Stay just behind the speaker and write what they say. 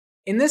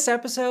In this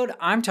episode,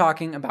 I'm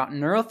talking about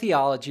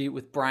neurotheology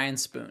with Bryan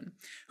Spoon,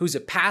 who's a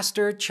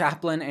pastor,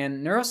 chaplain,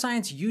 and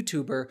neuroscience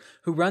YouTuber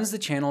who runs the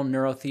channel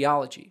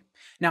Neurotheology.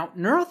 Now,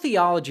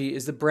 neurotheology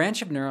is the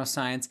branch of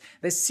neuroscience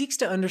that seeks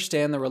to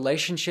understand the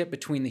relationship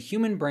between the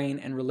human brain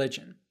and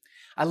religion.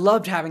 I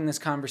loved having this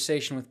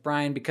conversation with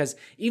Bryan because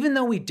even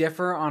though we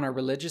differ on our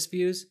religious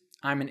views,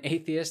 I'm an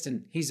atheist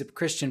and he's a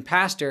Christian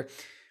pastor,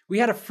 we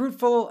had a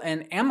fruitful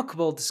and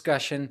amicable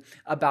discussion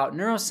about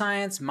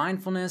neuroscience,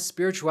 mindfulness,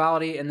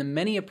 spirituality, and the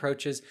many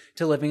approaches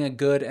to living a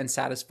good and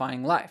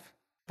satisfying life.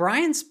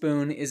 Bryan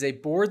Spoon is a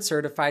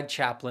board-certified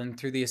chaplain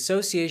through the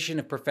Association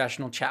of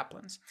Professional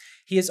Chaplains.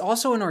 He is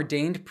also an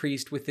ordained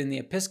priest within the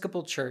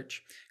Episcopal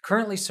Church,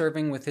 currently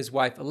serving with his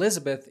wife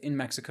Elizabeth in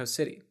Mexico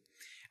City.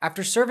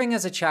 After serving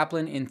as a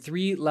chaplain in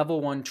 3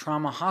 Level 1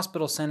 trauma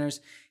hospital centers,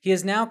 he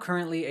is now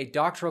currently a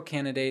doctoral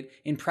candidate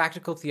in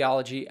practical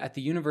theology at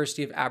the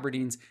University of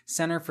Aberdeen's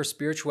Center for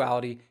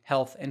Spirituality,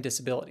 Health, and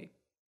Disability.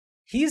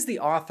 He is the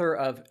author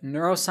of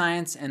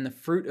Neuroscience and the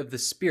Fruit of the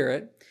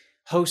Spirit,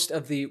 host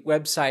of the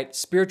website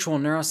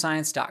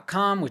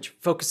spiritualneuroscience.com, which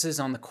focuses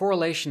on the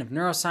correlation of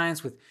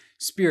neuroscience with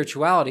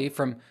spirituality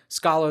from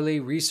scholarly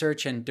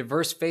research and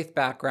diverse faith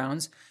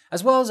backgrounds,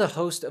 as well as a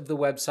host of the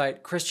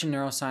website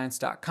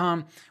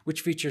christianneuroscience.com,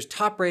 which features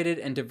top-rated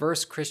and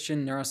diverse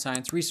Christian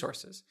neuroscience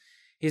resources.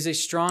 He is a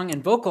strong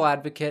and vocal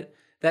advocate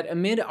that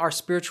amid our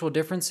spiritual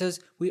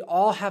differences, we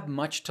all have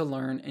much to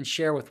learn and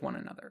share with one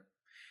another.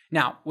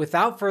 Now,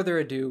 without further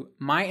ado,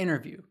 my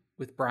interview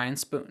with Bryan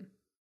Spoon.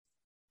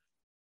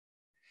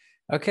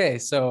 Okay,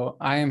 so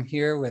I am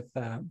here with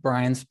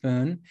Bryan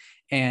Spoon,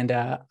 and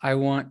I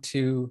want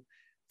to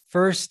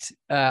first,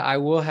 I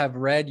will have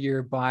read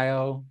your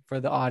bio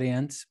for the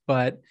audience,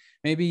 but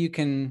maybe you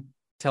can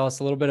tell us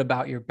a little bit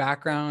about your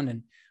background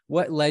and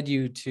what led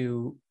you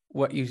to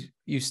what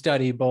you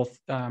study, both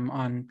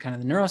on kind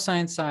of the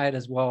neuroscience side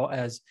as well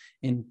as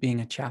in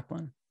being a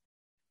chaplain.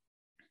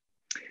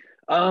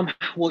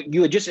 Well,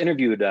 you had just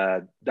interviewed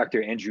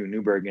Dr. Andrew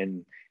Newberg,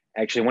 and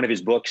actually one of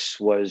his books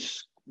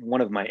was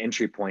one of my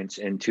entry points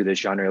into this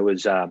genre. It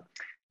was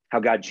How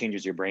God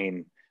Changes Your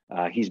Brain.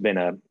 He's been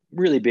a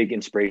really big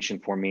inspiration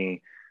for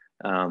me.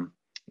 I'm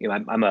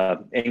a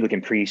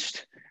Anglican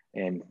priest,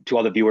 and to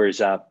all the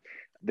viewers,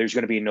 there's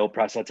going to be no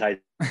proselytizing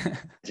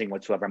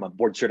whatsoever. I'm a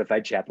board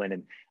certified chaplain,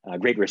 and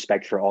great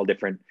respect for all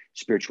different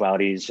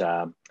spiritualities,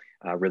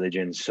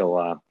 religions.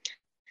 So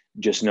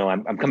just know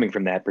I'm coming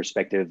from that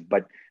perspective.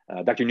 But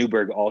Dr.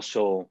 Newberg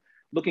also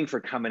looking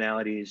for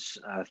commonalities,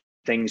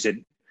 things that,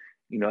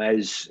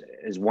 as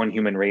one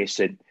human race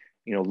that,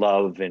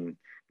 love and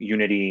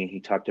unity. He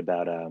talked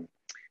about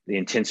the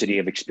intensity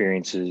of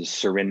experiences,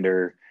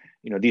 surrender,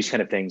 these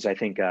kind of things. I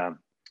think a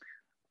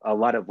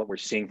lot of what we're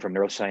seeing from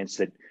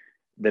neuroscience,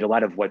 that a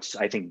lot of what's,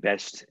 I think,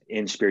 best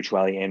in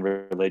spirituality and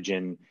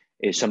religion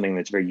is something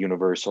that's very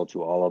universal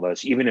to all of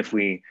us, even if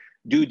we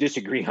do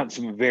disagree on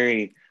some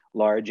very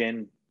large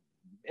and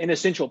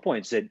essential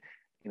points that,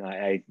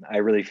 I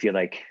really feel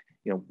like,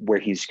 where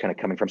he's kind of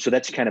coming from. So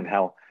that's kind of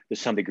how, to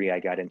some degree, I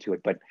got into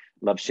it, but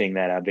love seeing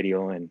that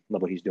video and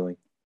love what he's doing.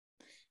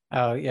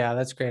 Oh yeah,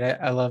 that's great.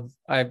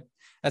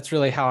 That's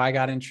really how I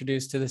got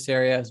introduced to this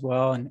area as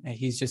well. And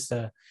he's just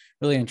a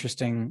really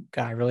interesting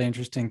guy, really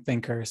interesting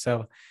thinker.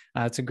 So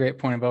it's a great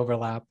point of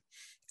overlap.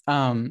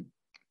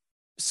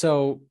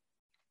 So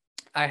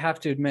I have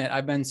to admit,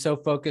 I've been so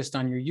focused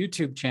on your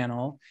YouTube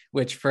channel,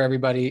 which for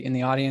everybody in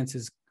the audience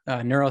is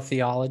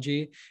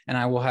Neurotheology, and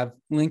I will have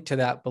linked to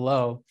that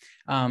below.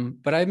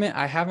 But I admit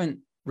I haven't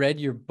read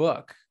your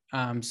book.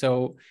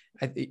 So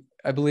I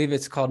believe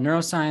it's called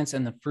Neuroscience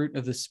and the Fruit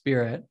of the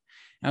Spirit.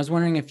 And I was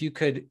wondering if you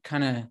could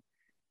kind of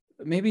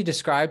maybe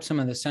describe some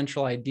of the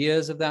central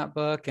ideas of that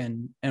book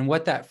and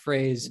what that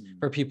phrase,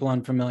 for people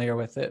unfamiliar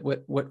with it,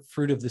 what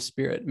fruit of the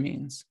Spirit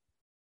means.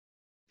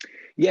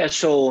 Yeah,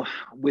 so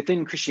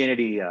within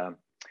Christianity,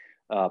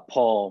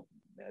 Paul,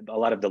 a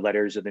lot of the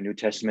letters of the New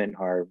Testament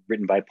are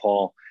written by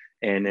Paul.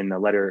 And in the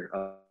letter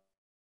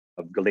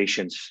of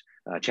Galatians,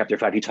 chapter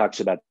 5, he talks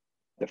about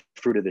the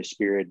fruit of the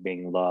Spirit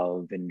being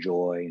love and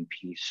joy and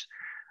peace.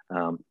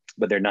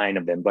 But there are 9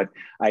 of them. But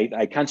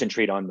I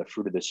concentrate on the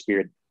fruit of the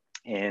Spirit.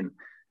 And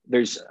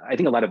there's, I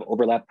think, a lot of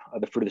overlap of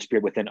the fruit of the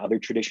Spirit within other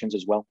traditions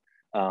as well.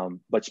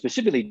 But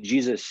specifically,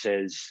 Jesus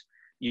says,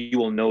 you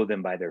will know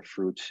them by their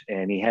fruit.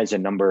 And he has a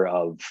number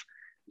of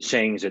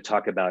sayings that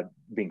talk about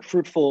being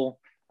fruitful,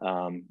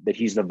 that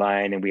he's the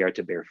vine and we are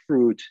to bear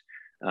fruit.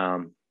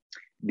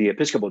 The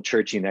Episcopal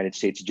Church in the United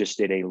States just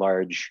did a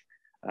large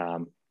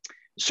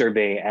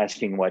survey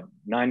asking what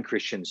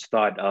non-Christians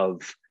thought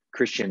of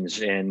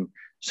Christians, and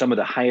some of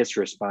the highest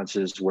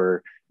responses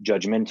were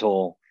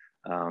judgmental,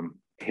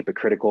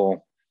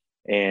 hypocritical,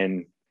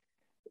 and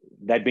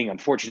that being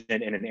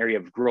unfortunate in an area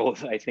of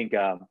growth. I think,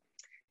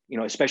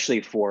 especially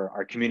for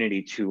our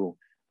community to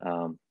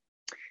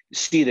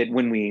see that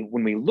when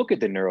we look at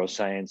the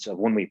neuroscience of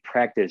when we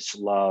practice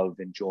love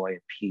and joy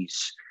and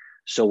peace.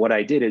 So what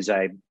I did is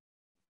when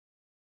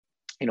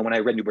I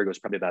read Newberg, it was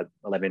probably about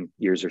 11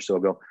 years or so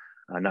ago,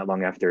 not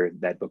long after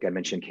that book I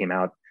mentioned came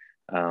out.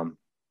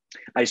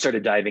 I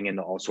started diving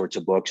into all sorts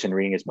of books and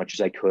reading as much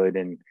as I could,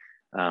 and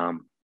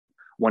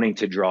wanting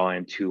to draw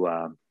into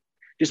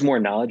just more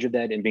knowledge of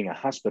that. And being a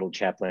hospital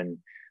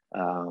chaplain,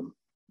 um,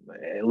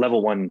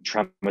 level one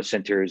trauma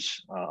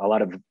centers, a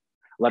lot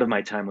of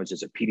my time was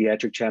as a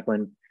pediatric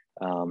chaplain.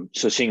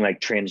 So seeing like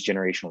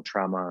transgenerational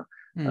trauma,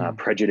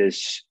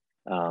 prejudice,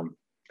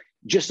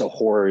 just the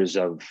horrors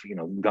of,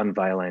 gun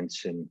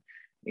violence, and,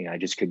 I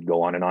just could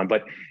go on and on.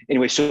 But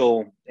anyway,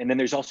 and then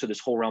there's also this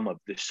whole realm of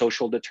the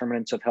social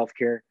determinants of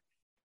healthcare,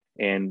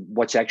 and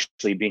what's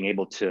actually being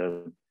able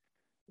to,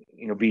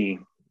 be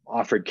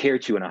offered care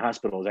to in a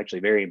hospital is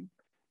actually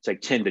it's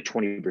like 10 to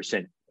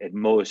 20% at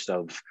most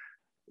of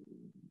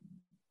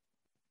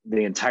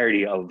the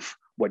entirety of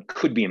what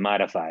could be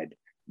modified.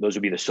 Those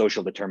would be the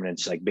social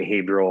determinants, like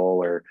behavioral,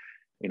 or,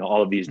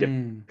 all of these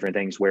different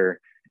things, where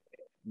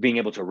being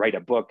able to write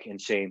a book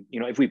and say,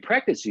 if we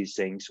practice these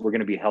things, we're going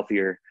to be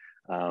healthier,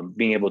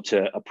 being able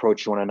to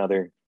approach one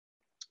another.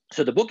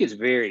 So the book is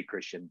very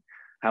Christian.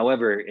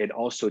 However, it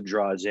also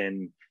draws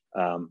in,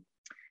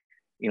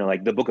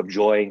 like the Book of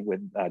Joy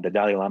with the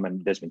Dalai Lama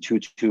and Desmond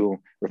Tutu,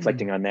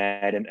 reflecting on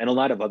that, and a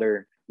lot of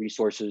other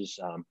resources.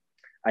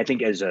 I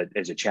think as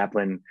a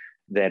chaplain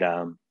that,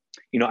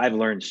 I've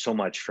learned so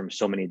much from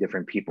so many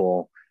different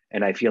people.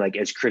 And I feel like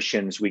as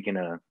Christians, we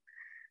can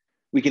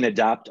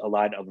adopt a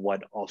lot of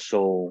what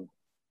also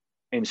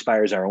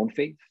inspires our own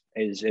faith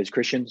as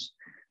Christians.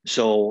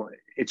 So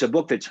it's a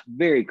book that's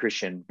very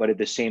Christian, but at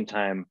the same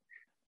time,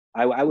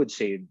 I would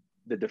say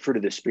that the fruit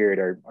of the Spirit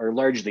are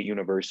largely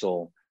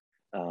universal,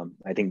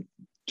 I think,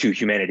 to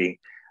humanity.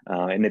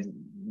 And that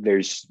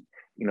there's,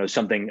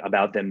 something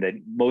about them that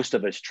most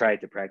of us try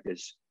to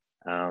practice.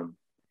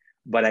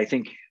 But I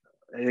think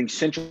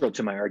central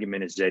to my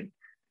argument is that,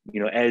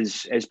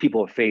 as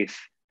people of faith,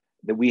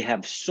 that we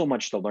have so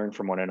much to learn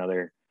from one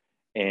another,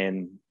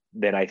 and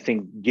that I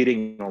think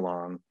getting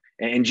along,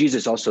 and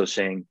Jesus also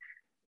saying,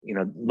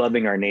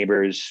 loving our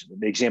neighbors,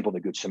 the example of the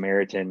Good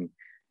Samaritan,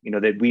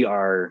 that we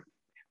are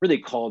really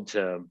called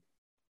to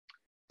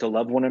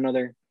love one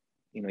another,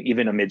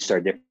 even amidst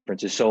our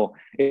differences. So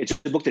it's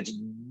a book that's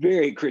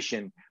very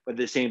Christian, but at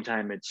the same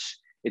time,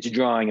 it's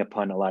drawing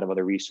upon a lot of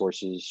other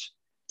resources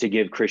to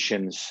give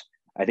Christians,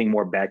 I think,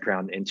 more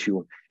background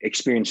into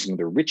experiencing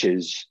the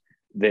riches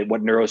that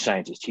what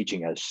neuroscience is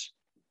teaching us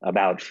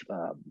about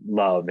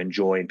love and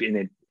joy.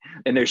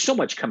 And there's so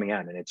much coming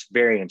out, and it's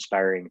very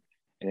inspiring.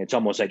 And it's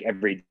almost like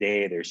every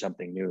day there's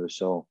something new.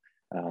 So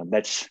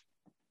that's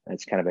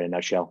kind of in a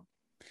nutshell.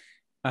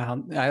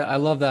 I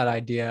love that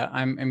idea.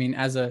 I mean,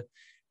 as a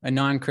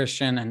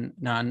non-Christian and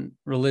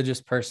non-religious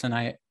person,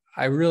 I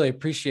really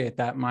appreciate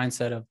that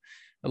mindset of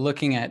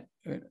looking at,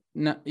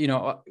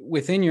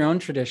 within your own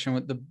tradition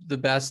with the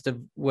best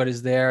of what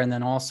is there, and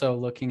then also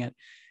looking at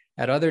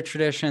other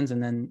traditions,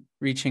 and then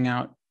reaching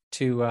out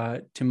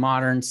to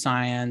modern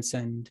science.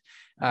 And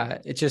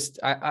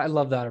I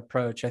love that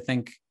approach. I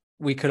think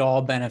we could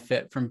all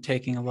benefit from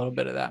taking a little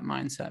bit of that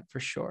mindset for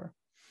sure.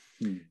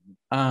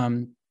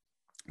 Mm-hmm.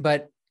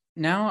 But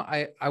now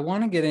I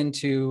want to get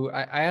into,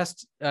 I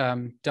asked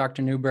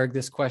Dr. Newberg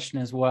this question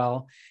as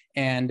well,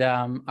 and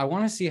I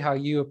want to see how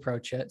you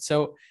approach it.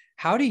 So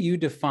how do you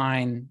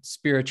define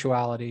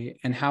spirituality,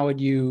 and how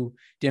would you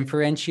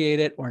differentiate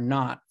it or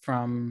not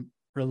from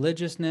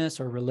religiousness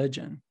or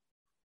religion?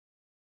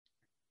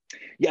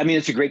 Yeah, I mean,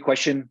 it's a great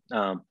question.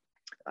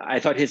 I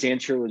thought his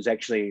answer was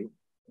actually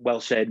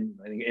well said.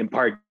 I think in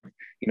part,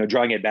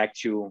 drawing it back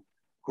to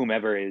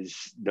whomever is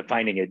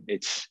defining it.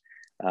 It's,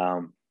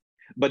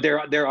 but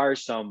there are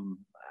some,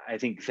 I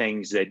think,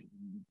 things that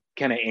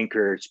kind of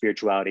anchor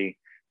spirituality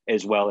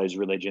as well as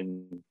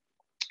religion.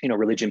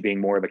 Religion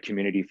being more of a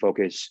community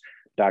focus,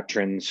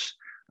 doctrines,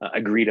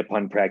 agreed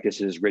upon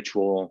practices,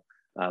 ritual,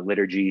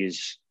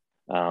 liturgies.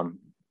 You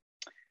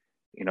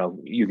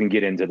can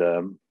get into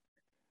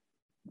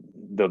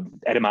the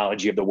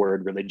etymology of the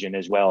word religion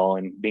as well,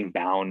 and being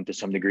bound to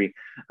some degree,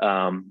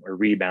 or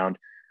rebound.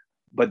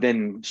 But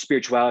then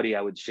spirituality,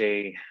 I would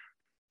say,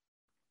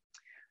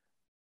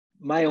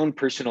 my own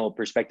personal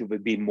perspective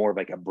would be more of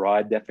like a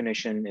broad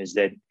definition, is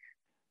that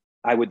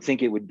I would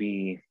think it would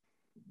be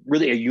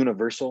really a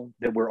universal,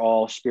 that we're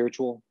all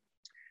spiritual,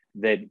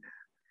 that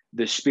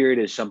the spirit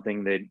is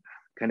something that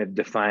kind of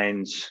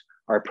defines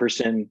our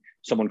person.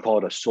 Someone call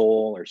it a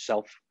soul or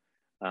self,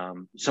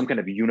 some kind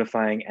of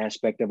unifying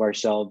aspect of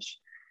ourselves.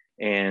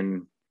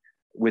 And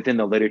within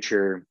the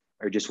literature,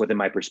 or just within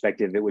my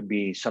perspective, it would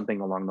be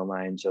something along the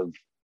lines of,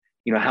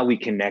 how we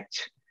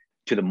connect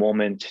to the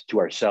moment, to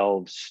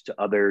ourselves, to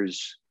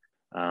others,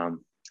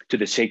 to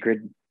the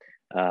sacred,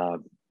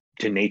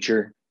 to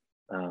nature.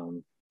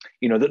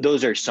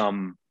 Those are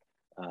some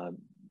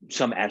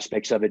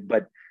aspects of it,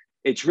 but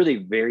it's really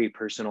very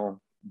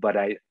personal. But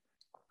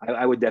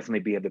I would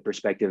definitely be of the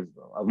perspective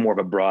of more of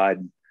a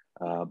broad,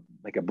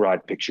 like a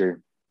broad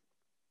picture.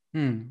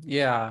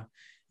 Yeah.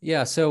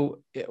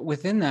 So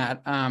within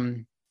that,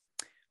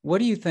 what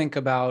do you think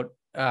about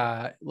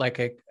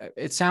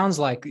it sounds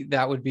like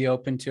that would be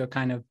open to a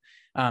kind of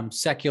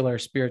secular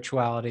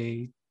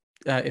spirituality,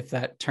 if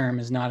that term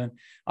is not an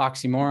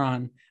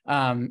oxymoron.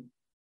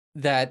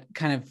 that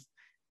kind of,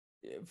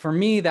 for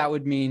me, that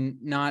would mean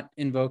not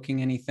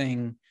invoking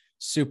anything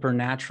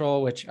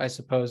supernatural, which I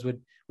suppose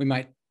we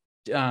might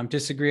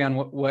disagree on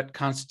what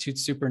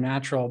constitutes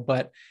supernatural,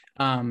 but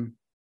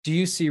do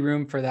you see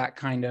room for that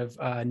kind of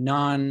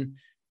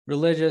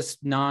non-religious,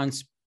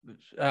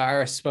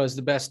 I suppose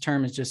the best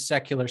term is just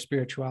secular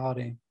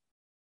spirituality?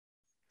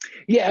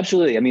 Yeah,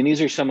 absolutely. I mean,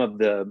 these are some of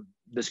the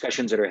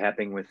discussions that are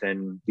happening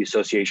within the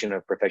Association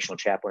of Professional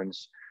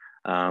Chaplains,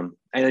 and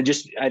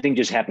I think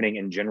just happening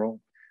in general.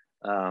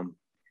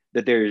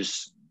 That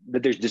there's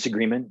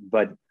disagreement,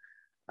 but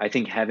I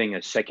think having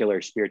a secular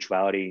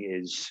spirituality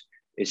is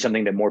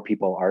something that more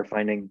people are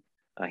finding.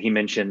 He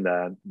mentioned,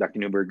 Dr.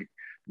 Newberg,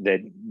 that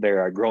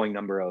there are a growing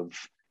number of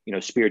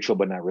spiritual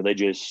but not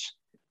religious.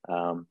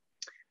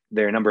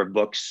 There are a number of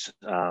books.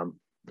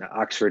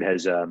 Oxford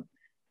has a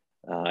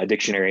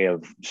dictionary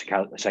of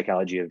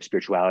psychology of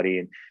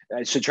spirituality,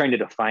 and so trying to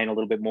define a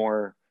little bit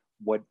more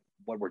what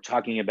we're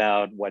talking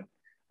about.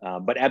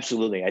 But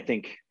absolutely, I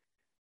think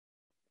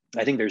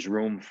there's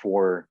room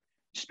for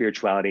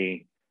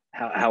spirituality,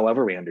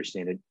 however we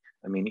understand it.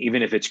 I mean,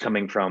 even if it's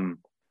coming from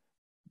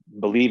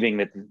believing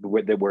that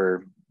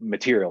we're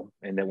material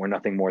and that we're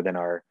nothing more than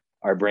our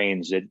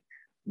brains, that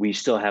we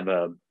still have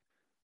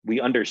we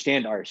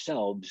understand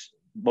ourselves,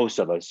 most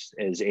of us,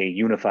 as a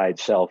unified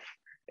self,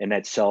 and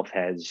that self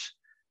has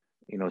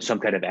some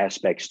kind of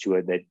aspects to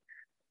it that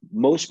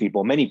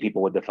many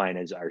people would define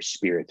as our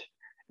spirit,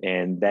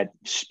 and that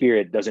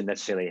spirit doesn't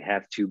necessarily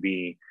have to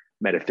be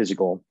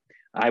metaphysical.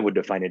 I would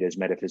define it as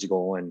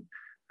metaphysical. And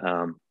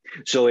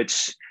so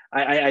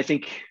I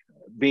think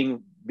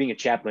being a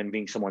chaplain,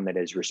 being someone that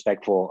is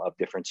respectful of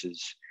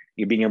differences,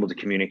 you being able to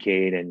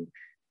communicate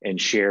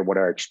and share what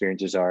our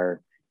experiences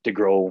are, to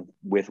grow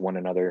with one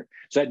another.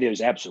 So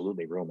there's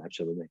absolutely room.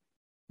 Absolutely.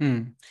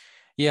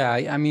 Yeah.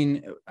 I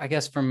mean, I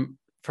guess from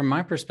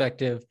my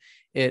perspective,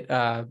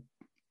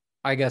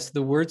 I guess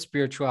the word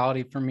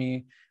spirituality for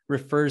me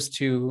refers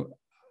to,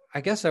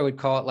 I guess I would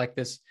call it like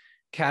this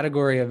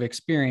category of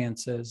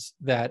experiences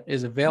that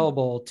is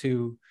available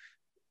to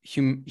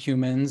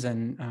humans,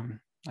 and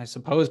I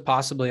suppose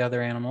possibly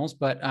other animals,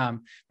 but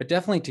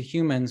definitely to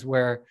humans,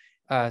 where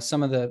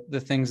some of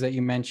the things that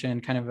you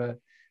mentioned, kind of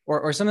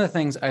or some of the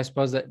things I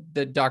suppose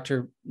that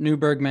Dr.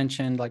 Newberg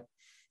mentioned, like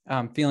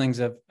feelings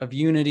of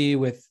unity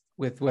with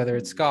whether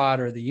it's God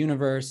or the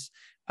universe,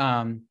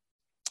 and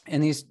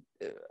these.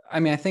 I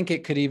mean, I think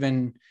it could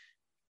even.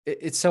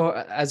 It's so,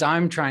 as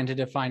I'm trying to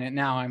define it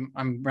now,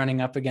 I'm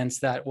running up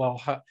against that. Well,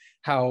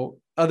 how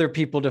other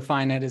people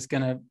define it is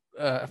going to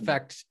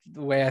affect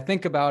the way I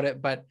think about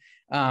it. But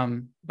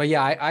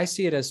yeah, I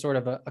see it as sort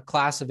of a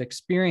class of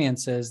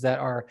experiences that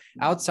are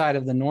outside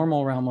of the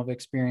normal realm of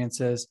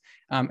experiences,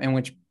 and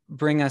which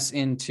bring us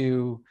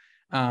into,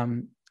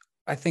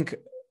 I think,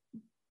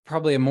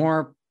 probably a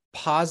more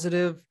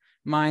positive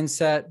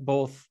mindset,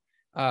 both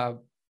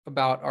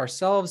about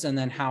ourselves and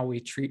then how we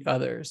treat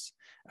others.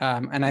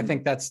 And I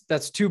think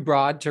that's too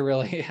broad to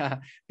really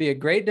be a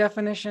great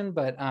definition,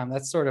 but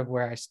that's sort of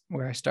where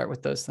I start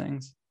with those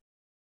things.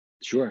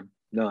 Sure.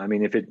 No, I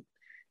mean, if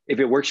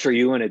it works for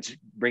you and it's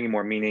bringing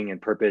more meaning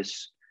and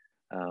purpose,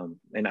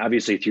 and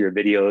obviously through your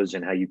videos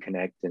and how you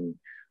connect and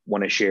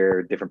want to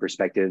share different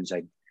perspectives,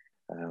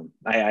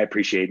 I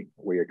appreciate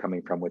where you're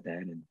coming from with that.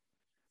 And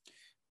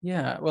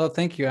yeah, well,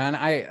 thank you,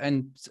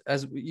 and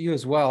as you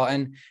as well.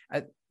 And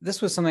this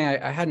was something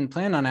I hadn't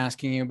planned on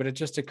asking you, but it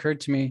just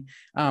occurred to me.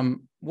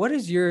 What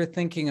is your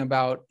thinking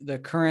about the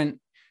current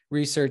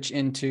research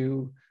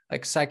into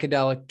like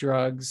psychedelic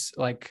drugs,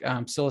 like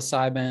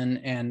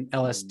psilocybin and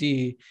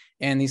LSD,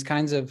 and these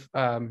kinds of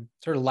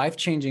sort of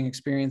life-changing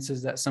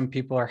experiences that some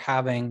people are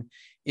having,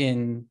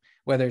 in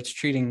whether it's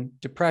treating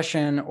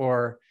depression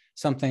or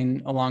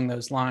something along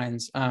those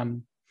lines?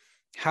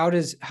 How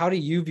do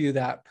you view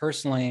that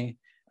personally,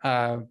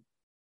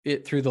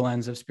 it through the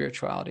lens of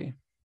spirituality?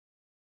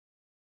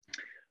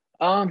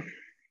 I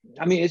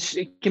mean,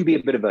 it can be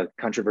a bit of a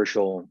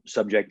controversial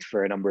subject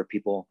for a number of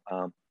people.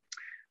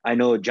 I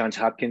know Johns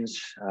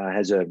Hopkins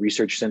has a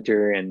research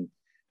center, and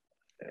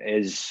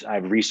as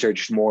I've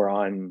researched more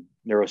on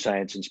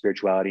neuroscience and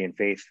spirituality and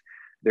faith,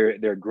 there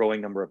are a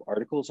growing number of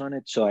articles on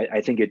it. So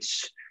I think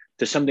it's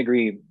to some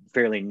degree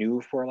fairly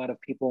new for a lot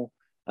of people.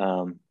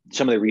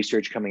 Some of the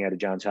research coming out of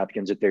Johns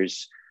Hopkins, that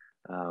there's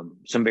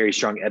some very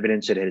strong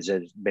evidence that has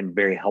been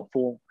very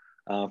helpful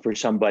for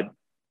some, but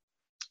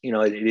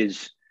it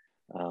is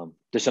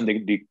to some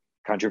degree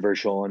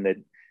controversial, and that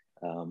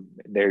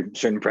there are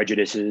certain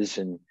prejudices,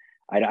 and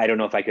I don't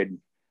know if I could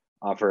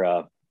offer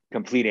a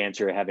complete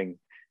answer,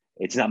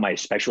 it's not my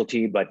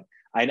specialty, but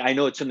I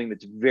know it's something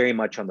that's very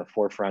much on the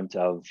forefront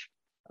of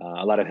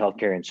a lot of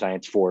healthcare and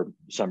science for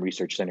some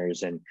research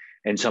centers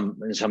and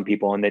some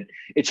people, and that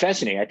it's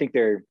fascinating. I think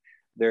there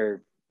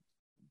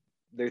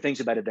are things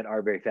about it that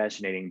are very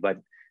fascinating, but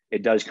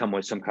it does come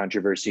with some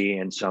controversy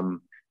and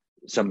some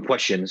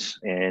questions.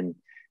 And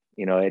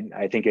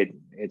I think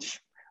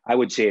I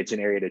would say it's an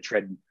area to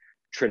tread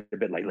a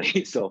bit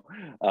lightly. So,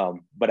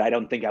 but I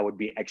don't think I would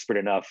be expert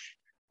enough,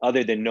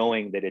 other than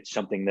knowing that it's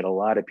something that a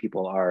lot of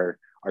people are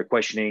are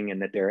questioning,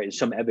 and that there is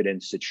some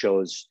evidence that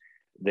shows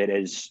that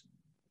as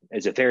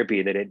a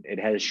therapy that it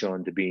has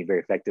shown to be very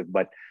effective.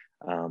 But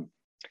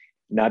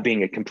not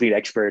being a complete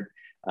expert,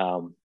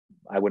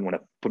 I wouldn't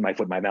want to put my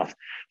foot in my mouth.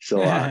 So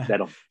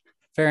that'll.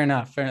 Fair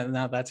enough. Fair enough.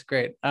 No, that's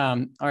great.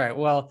 All right.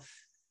 Well,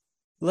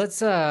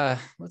 let's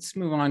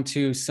move on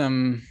to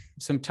some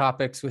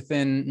topics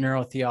within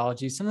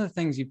neurotheology. Some of the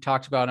things you've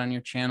talked about on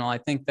your channel. I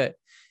think that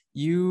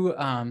you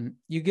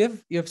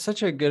have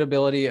such a good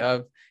ability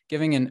of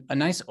giving a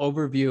nice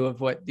overview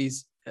of what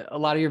these. A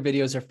lot of your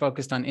videos are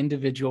focused on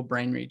individual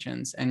brain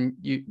regions, and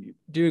you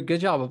do a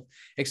good job of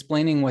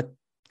explaining what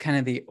kind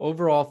of the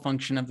overall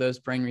function of those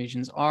brain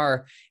regions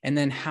are, and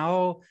then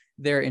how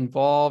they're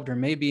involved or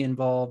may be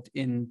involved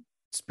in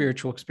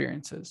spiritual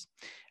experiences.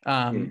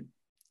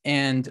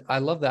 And I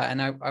love that.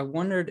 And I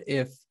wondered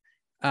if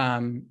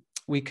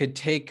we could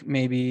take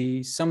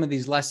maybe some of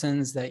these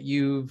lessons that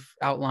you've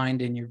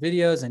outlined in your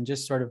videos and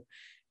just sort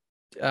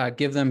of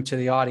give them to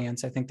the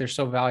audience. I think they're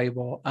so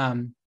valuable.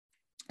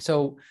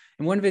 So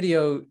in one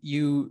video,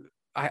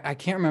 I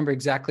can't remember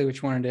exactly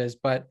which one it is,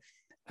 but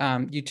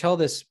you tell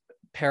this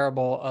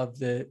parable of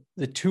the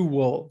two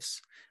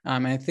wolves.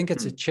 And I think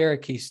it's a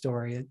Cherokee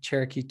story, a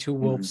Cherokee two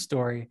wolves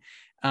story.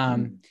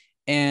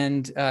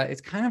 And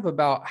it's kind of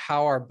about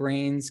how our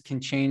brains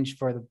can change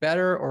for the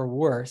better or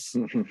worse.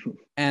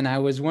 And I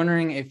was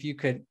wondering if you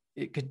could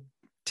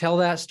tell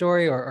that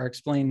story or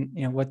explain,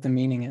 what the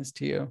meaning is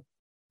to you.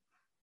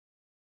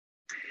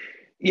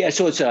 Yeah,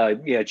 so it's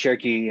a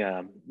Cherokee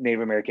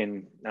Native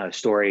American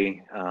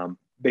story.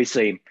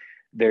 Basically,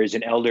 there's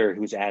an elder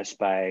who's asked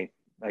by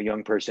a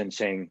young person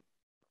saying,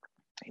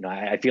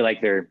 I feel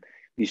like there are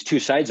these two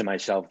sides of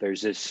myself.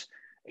 There's this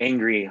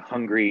angry,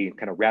 hungry,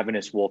 kind of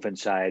ravenous wolf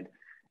inside,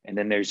 and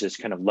then there's this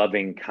kind of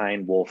loving,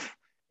 kind wolf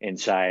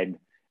inside.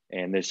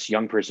 And this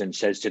young person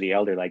says to the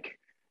elder, like,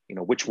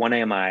 which one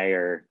am I,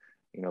 or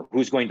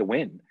who's going to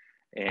win?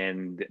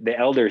 And the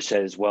elder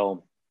says,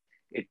 well,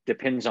 it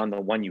depends on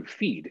the one you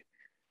feed.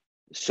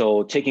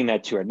 So taking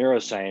that to a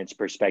neuroscience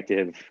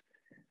perspective,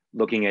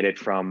 looking at it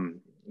from,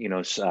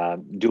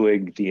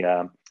 Duhigg,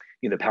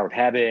 the Power of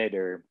Habit,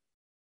 or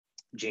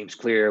James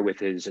Clear with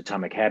his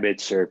Atomic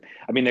Habits, or,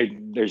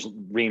 there's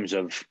reams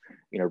of,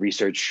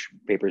 research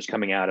papers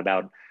coming out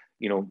about,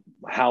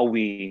 how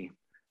we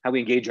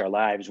engage our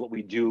lives, what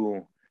we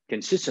do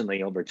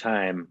consistently over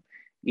time.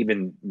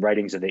 Even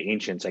writings of the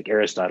ancients, like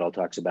Aristotle,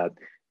 talks about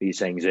these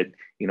things, that,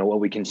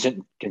 what we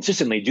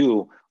consistently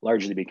do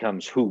largely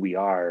becomes who we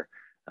are.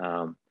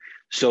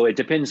 So it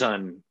depends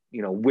on,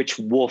 which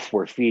wolf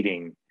we're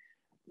feeding.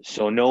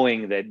 So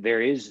knowing that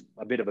there is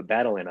a bit of a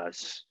battle in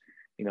us,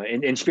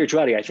 in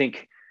spirituality, I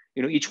think,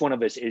 each one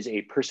of us is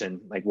a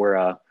person, like we're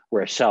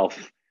a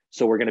self.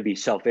 So we're going to be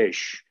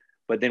selfish,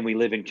 but then we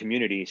live in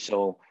community.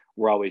 So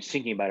we're always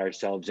thinking about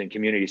ourselves in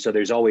community. So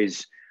there's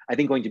always, I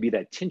think, going to be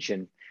that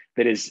tension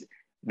that is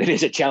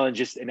a challenge,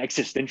 just an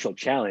existential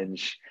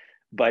challenge.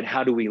 But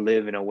how do we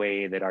live in a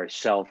way that our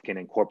self can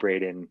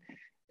incorporate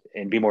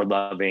and be more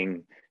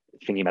loving,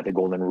 thinking about the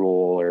golden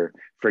rule or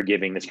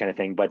forgiving, this kind of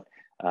thing. But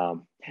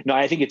no,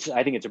 I think it's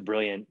a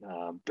brilliant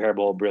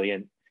parable,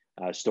 brilliant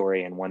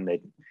story, and one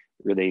that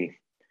really,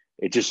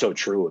 it's just so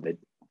true that.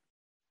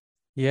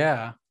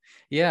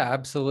 Yeah,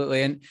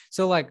 absolutely. And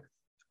so, like,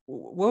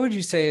 what would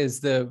you say is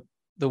the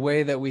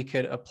way that we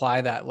could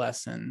apply that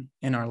lesson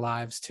in our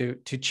lives to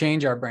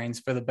change our brains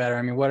for the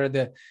better? What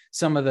are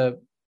some of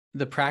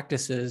the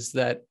practices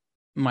that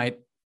might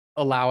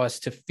allow us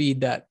to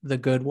feed the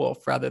good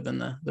wolf rather than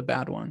the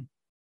bad one?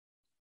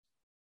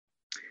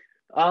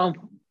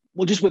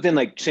 Well, just within,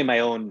 like, say, my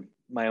own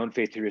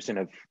faith tradition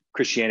of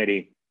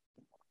Christianity,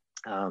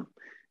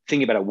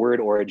 thinking about a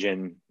word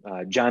origin,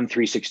 John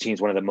 3:16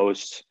 is one of the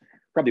most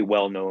probably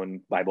well-known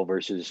Bible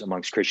verses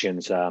amongst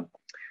Christians.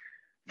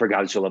 For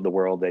God so loved the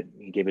world that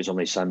he gave his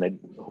only son, that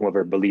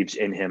whoever believes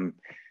in him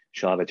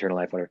shall have eternal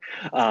life, whatever.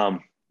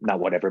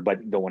 Not whatever,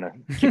 but don't want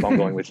to keep on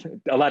going with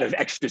a lot of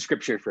extra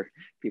scripture for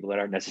people that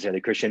aren't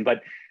necessarily Christian.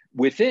 But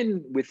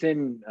within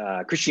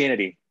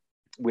Christianity,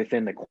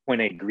 within the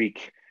Koine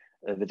Greek,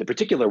 the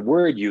particular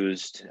word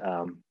used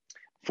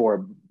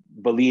for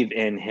believe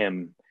in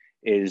him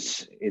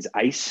is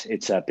eis.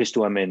 It's a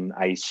pistuum in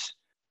eis.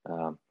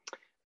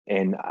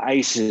 And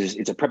eis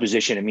it's a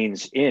preposition. It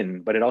means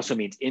in, but it also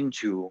means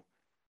into,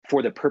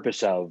 for the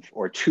purpose of,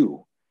 or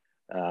to,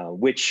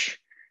 which,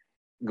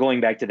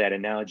 going back to that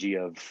analogy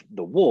of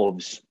the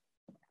wolves,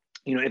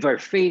 if our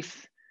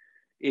faith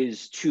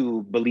is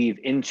to believe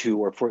into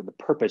or for the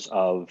purpose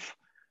of,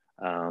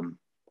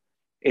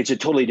 it's a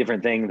totally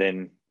different thing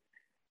than,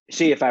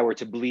 say, if I were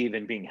to believe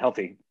in being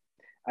healthy.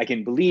 I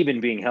can believe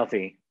in being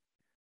healthy,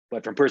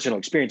 but from personal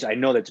experience, I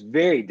know that's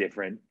very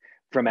different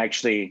from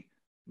actually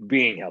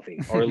being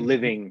healthy or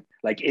living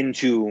like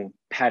into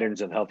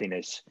patterns of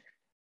healthiness.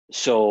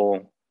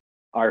 So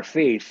our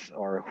faith,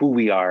 or who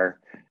we are,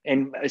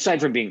 and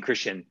aside from being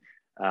Christian,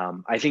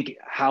 I think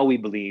how we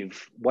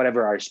believe,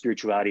 whatever our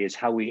spirituality is,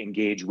 how we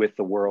engage with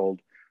the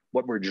world,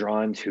 what we're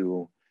drawn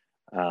to,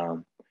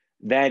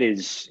 that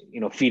is,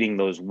 feeding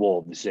those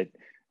wolves that,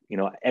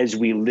 as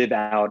we live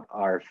out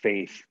our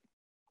faith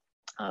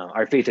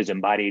is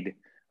embodied,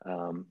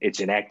 it's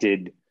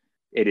enacted,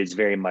 it is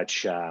very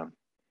much,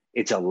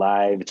 it's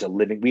alive,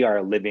 we are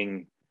a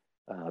living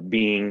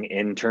being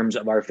in terms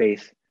of our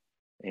faith.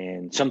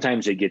 And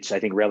sometimes it gets, I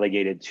think,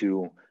 relegated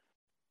to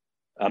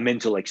a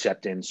mental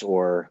acceptance,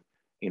 or,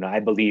 I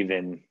believe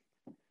in,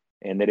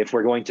 and that if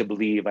we're going to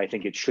believe, I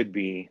think it should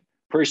be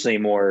personally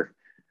more,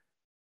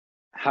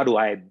 how do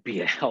I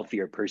be a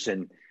healthier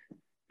person?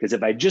 Because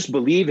if I just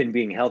believe in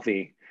being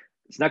healthy,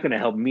 it's not going to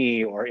help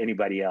me or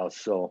anybody else.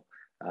 So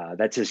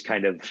that's just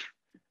kind of,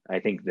 I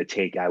think, the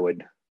take I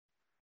would,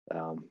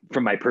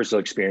 from my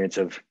personal experience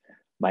of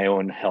my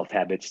own health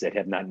habits that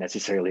have not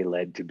necessarily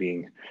led to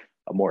being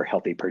a more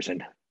healthy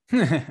person.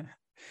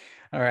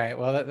 All right.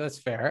 Well, that's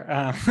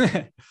fair.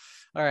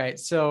 All right.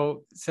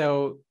 So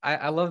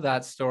I love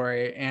that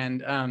story.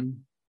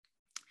 And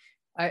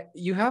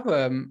you have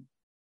a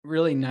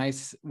really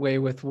nice way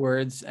with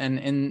words. And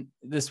in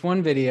this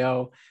one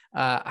video,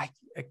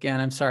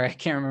 I'm sorry, I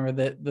can't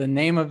remember the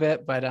name of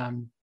it, but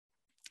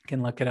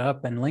can look it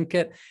up and link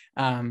it.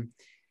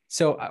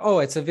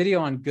 It's a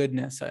video on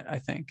goodness, I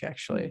think,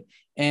 actually.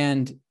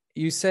 And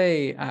you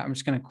say, I'm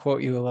just going to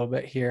quote you a little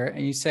bit here.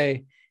 And you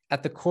say,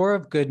 at the core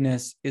of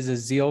goodness is a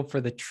zeal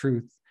for the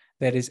truth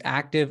that is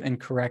active and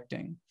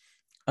correcting.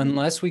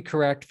 Unless we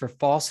correct for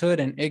falsehood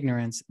and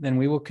ignorance, then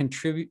we will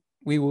contribute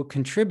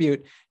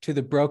to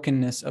the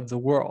brokenness of the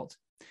world.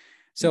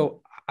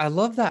 So I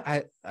love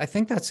that. I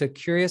think that's a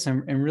curious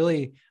and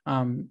really,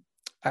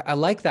 I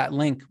like that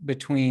link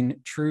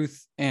between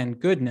truth and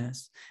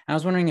goodness. I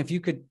was wondering if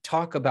you could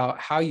talk about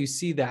how you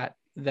see that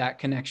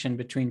connection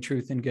between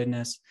truth and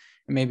goodness,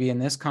 maybe in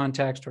this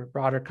context or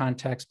broader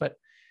context, but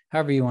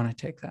however you want to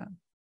take that.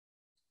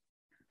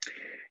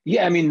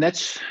 Yeah, I mean,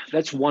 that's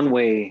one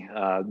way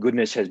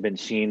goodness has been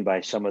seen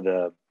by some of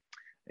the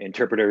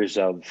interpreters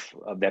of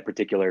that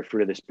particular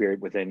fruit of the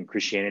Spirit within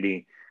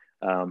Christianity.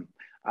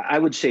 I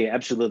would say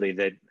absolutely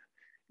that,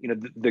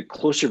 the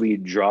closer we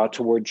draw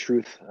toward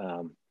truth,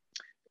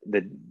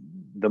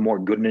 the more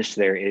goodness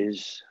there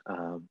is.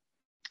 And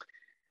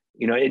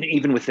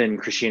even within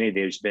Christianity,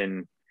 there's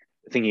been,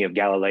 thinking of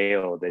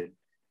Galileo, that,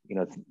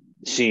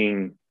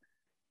 seeing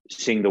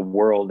the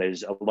world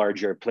as a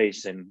larger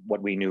place than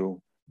what we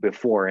knew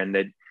before, and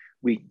that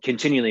we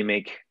continually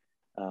make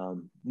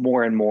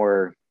more and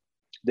more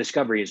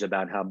discoveries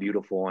about how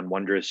beautiful and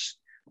wondrous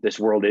this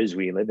world is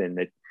we live in,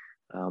 that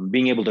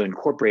being able to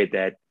incorporate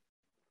that,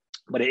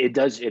 but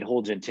it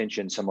holds in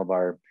tension some of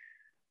our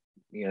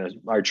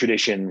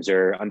traditions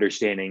or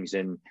understandings,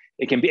 and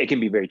it can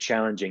be very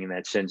challenging in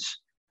that sense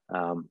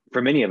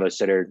for many of us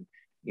that are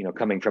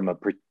coming from a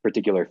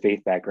particular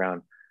faith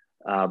background.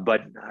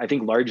 But I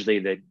think largely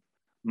that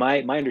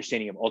my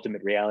understanding of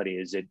ultimate reality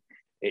is that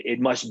it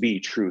must be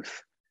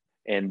truth,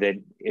 and that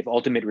if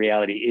ultimate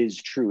reality is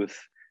truth,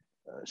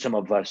 some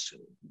of us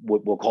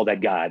will call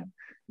that God.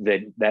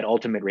 That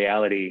ultimate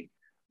reality,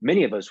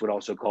 many of us would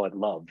also call it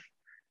love,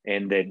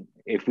 and that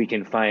if we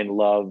can find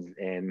love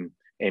and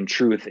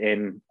truth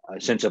in a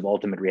sense of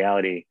ultimate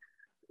reality,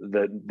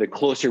 the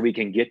closer we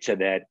can get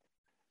to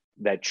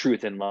that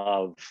truth and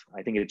love,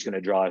 I think it's going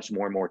to draw us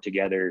more and more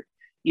together,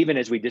 even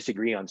as we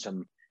disagree on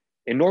some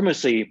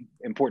enormously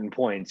important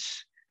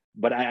points.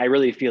 But I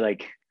really feel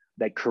like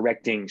that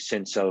correcting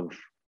sense of,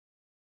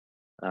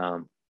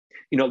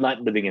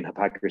 not living in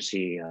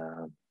hypocrisy,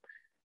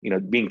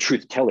 being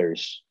truth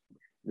tellers,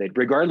 that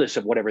regardless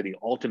of whatever the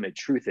ultimate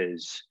truth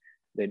is,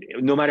 that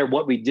no matter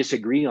what we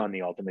disagree on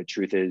the ultimate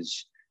truth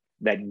is,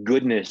 that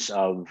goodness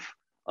of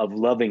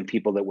loving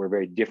people that we're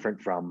very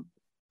different from,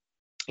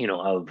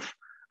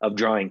 of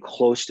drawing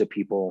close to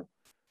people,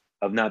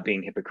 of not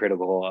being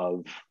hypocritical,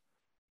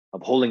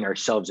 of holding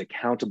ourselves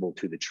accountable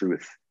to the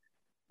truth,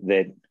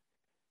 that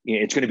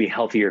it's going to be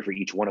healthier for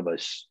each one of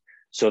us.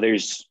 So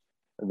there's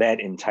that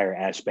entire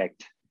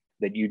aspect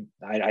that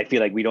I feel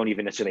like we don't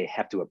even necessarily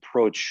have to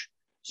approach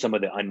some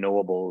of the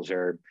unknowables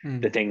or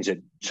the things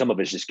that some of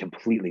us just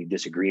completely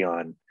disagree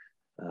on.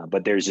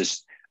 But there's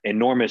this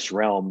enormous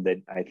realm that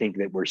I think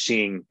that we're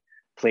seeing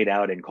played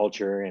out in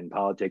culture and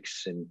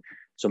politics and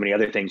so many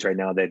other things right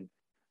now, that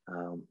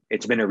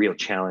it's been a real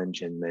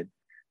challenge. And that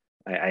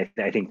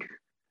I think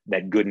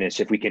that goodness,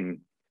 if we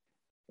can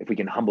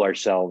humble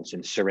ourselves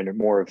and surrender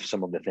more of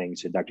some of the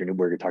things that Dr.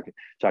 Newberger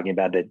talking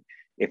about, that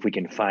if we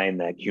can find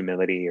that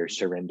humility or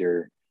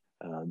surrender,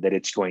 that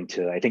it's going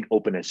to, I think,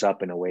 open us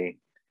up in a way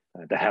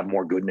to have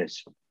more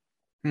goodness.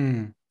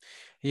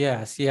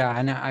 Yes. Yeah.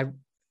 And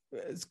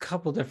it's a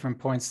couple different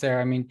points there.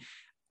 I mean,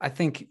 I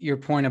think your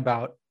point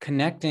about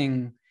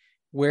connecting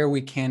where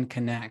we can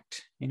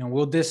connect,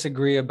 we'll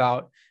disagree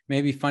about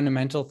maybe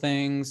fundamental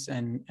things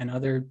and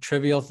other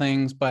trivial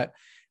things, but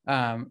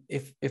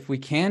if we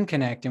can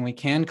connect and we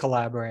can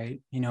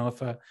collaborate,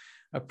 if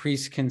a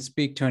priest can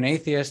speak to an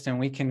atheist and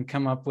we can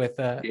come up with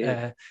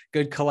a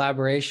good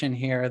collaboration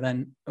here,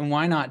 then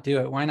why not do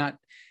it? Why not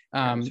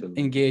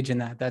engage in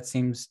that? That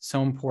seems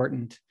so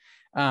important.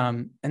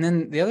 And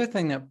then the other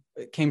thing that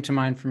came to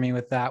mind for me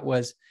with that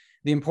was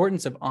the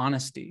importance of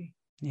honesty.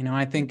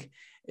 I think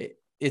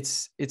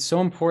it's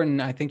so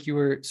important. I think you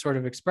were sort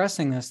of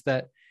expressing this,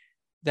 that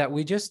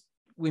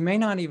we may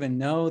not even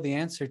know the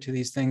answer to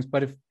these things,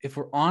 but if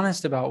we're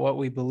honest about what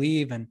we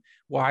believe and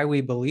why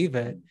we believe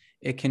it,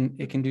 it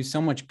can do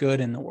so much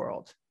good in the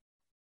world.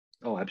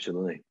 Oh,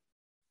 absolutely.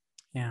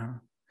 Yeah.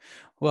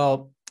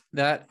 Well,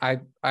 that I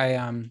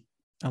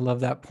love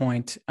that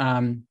point.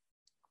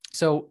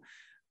 So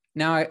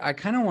now I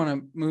kind of want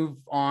to move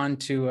on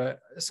to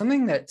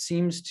something that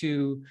seems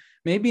to,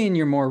 maybe in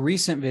your more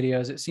recent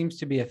videos, it seems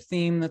to be a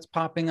theme that's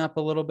popping up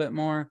a little bit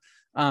more.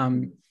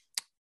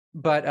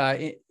 But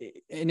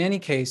in any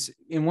case,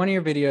 in one of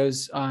your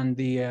videos on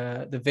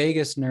the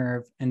vagus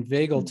nerve and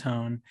vagal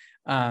tone,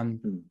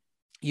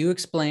 you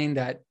explained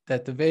that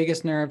the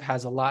vagus nerve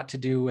has a lot to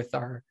do with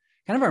our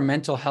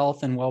mental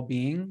health and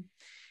well-being.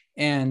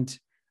 And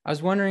I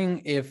was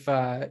wondering if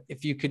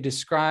you could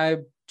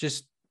describe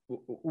just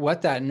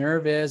what that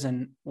nerve is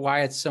and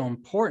why it's so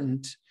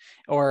important,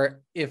 or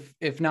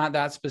if not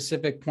that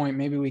specific point,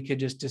 maybe we could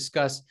just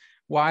discuss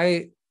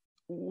why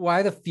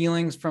the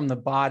feelings from the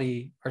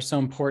body are so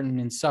important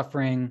in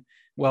suffering,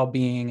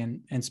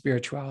 well-being, and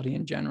spirituality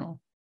in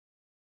general.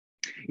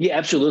 Yeah,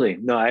 absolutely.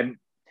 No,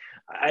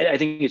 I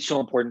think it's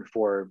so important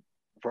for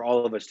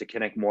all of us to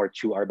connect more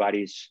to our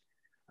bodies,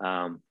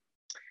 and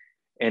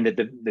that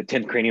the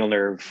 10th cranial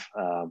nerve,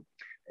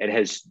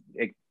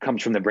 it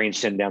comes from the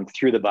brainstem down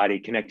through the body,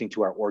 connecting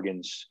to our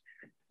organs.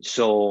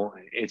 So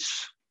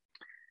it's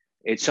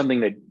something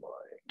that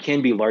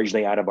can be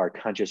largely out of our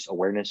conscious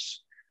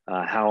awareness,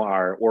 how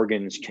our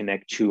organs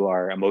connect to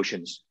our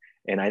emotions.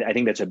 And I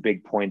think that's a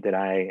big point that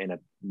I and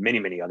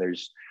many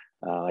others,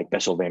 like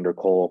Bessel van der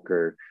Kolk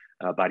or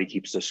Body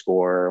Keeps the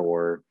Score,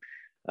 or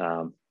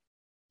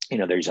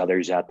there's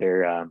others out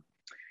there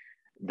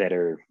that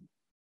are.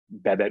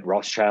 Babette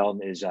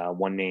Rothschild is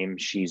one name.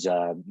 She's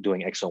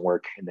doing excellent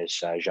work in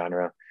this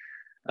genre,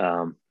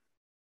 and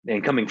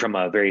coming from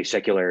a very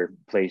secular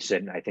place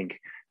that I think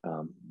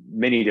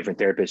many different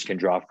therapists can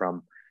draw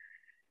from.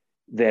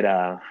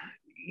 That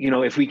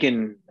if we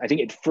can, I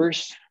think at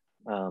first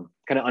kind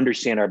of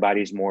understand our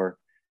bodies more.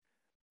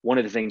 One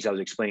of the things I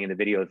was explaining in the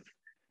video,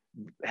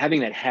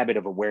 having that habit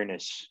of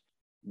awareness,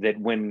 that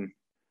when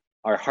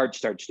our heart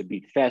starts to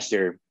beat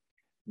faster,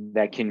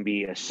 that can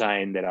be a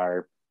sign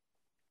that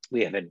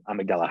we have an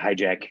amygdala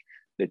hijack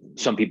that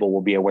some people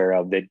will be aware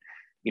of, that,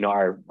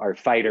 our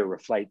fight or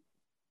flight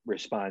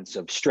response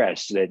of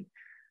stress, that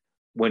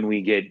when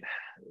we get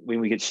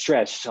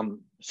stressed,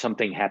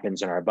 something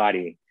happens in our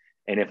body.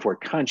 And if we're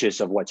conscious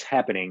of what's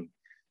happening,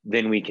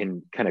 then we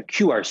can kind of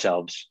cue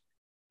ourselves.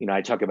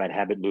 I talk about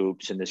habit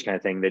loops and this kind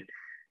of thing, that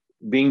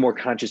being more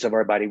conscious of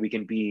our body, we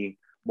can be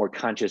more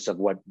conscious of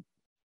what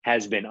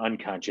has been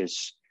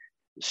unconscious.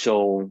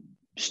 So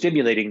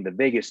stimulating the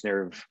vagus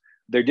nerve,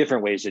 there are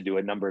different ways to do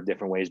it, a number of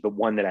different ways, but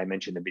one that I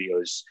mentioned in the video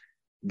is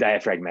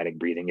diaphragmatic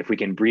breathing. If we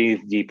can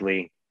breathe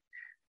deeply,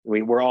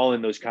 we're all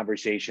in those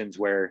conversations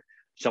where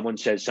someone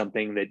says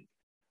something that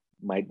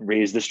might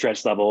raise the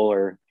stress level,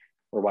 or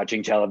we're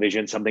watching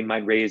television, something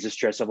might raise the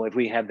stress level. If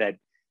we have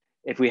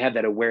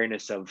that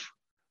awareness of,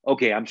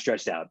 okay, I'm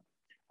stressed out,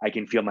 I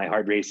can feel my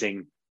heart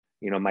racing,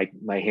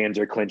 my hands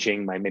are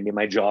clenching, maybe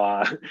my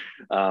jaw.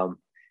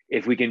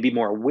 If we can be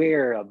more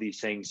aware of these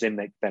things, then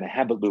that a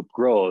habit loop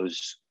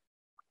grows.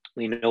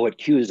 We know what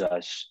cues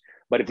us.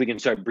 But if we can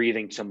start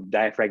breathing some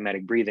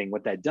diaphragmatic breathing,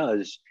 what that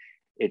does,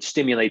 it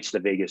stimulates the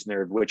vagus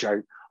nerve, which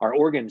our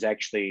organs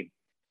actually,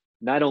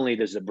 not only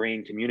does the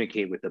brain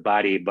communicate with the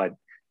body, but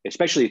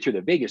especially through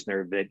the vagus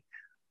nerve, that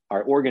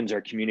our organs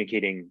are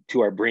communicating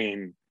to our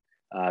brain.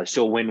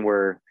 So when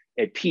we're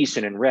at peace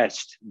and in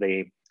rest,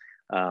 we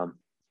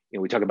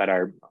talk about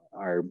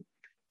our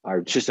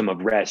system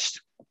of rest,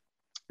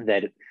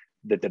 that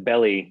the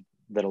belly,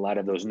 that a lot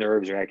of those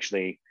nerves are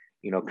actually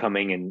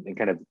coming and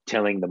kind of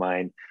telling the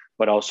mind.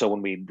 But also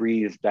when we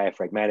breathe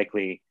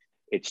diaphragmatically,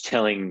 it's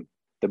telling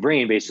the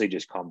brain basically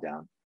just calm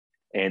down.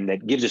 And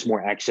that gives us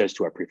more access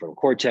to our prefrontal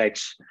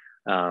cortex.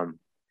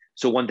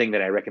 So one thing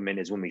that I recommend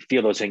is when we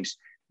feel those things,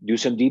 do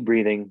some deep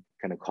breathing,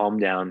 kind of calm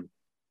down.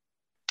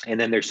 And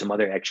then there's some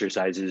other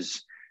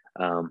exercises.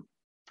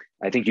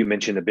 I think you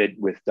mentioned a bit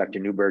with Dr.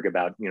 Newberg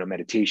about,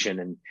 meditation.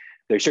 And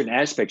there's certain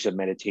aspects of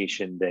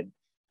meditation that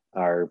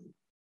are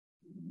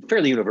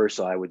fairly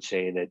universal. I would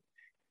say that,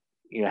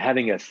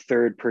 having a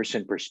third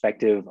person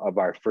perspective of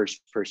our first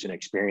person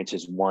experience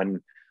is one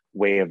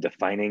way of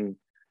defining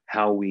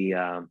how we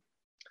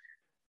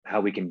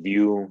can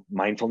view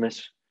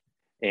mindfulness.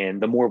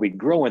 And the more we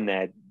grow in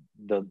that,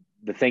 the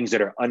things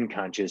that are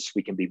unconscious,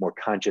 we can be more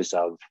conscious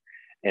of.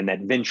 And that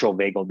ventral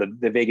vagal,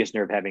 the vagus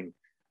nerve having,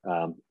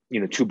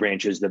 two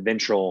branches. The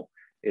ventral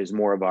is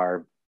more of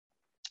our,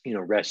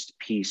 rest,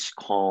 peace,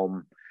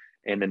 calm.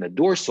 And then the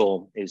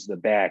dorsal is the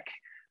back,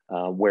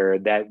 where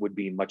that would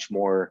be much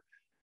more,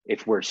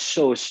 if we're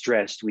so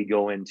stressed, we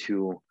go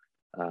into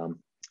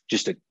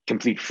just a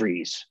complete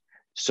freeze.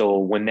 So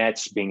when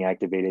that's being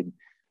activated,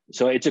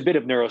 so it's a bit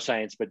of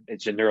neuroscience, but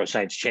it's a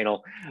neuroscience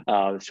channel.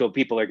 So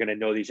people are going to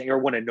know these things or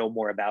want to know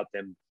more about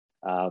them.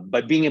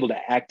 But being able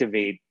to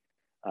activate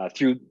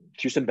through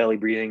through some belly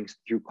breathing,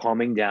 through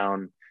calming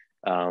down,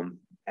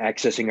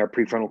 accessing our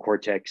prefrontal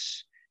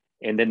cortex.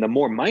 And then the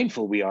more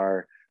mindful we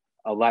are,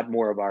 a lot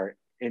more of our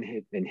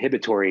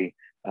inhibitory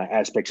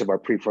aspects of our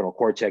prefrontal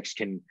cortex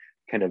can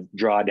kind of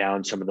draw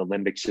down some of the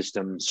limbic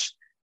systems,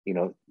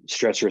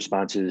 stress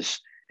responses.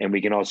 And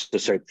we can also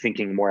start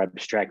thinking more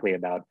abstractly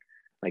about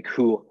like,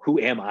 who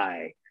am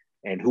I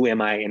and who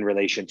am I in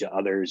relation to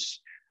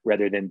others,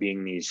 rather than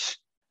being these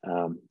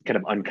kind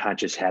of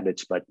unconscious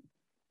habits. But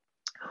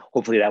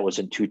hopefully that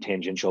wasn't too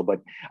tangential.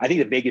 But I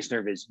think the vagus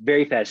nerve is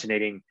very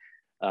fascinating.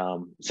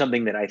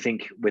 Something that I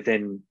think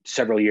within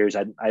several years,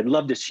 I'd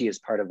love to see as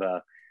part of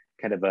a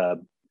kind of a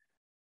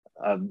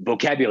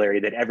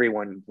vocabulary that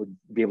everyone would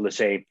be able to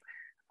say,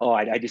 oh,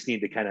 I just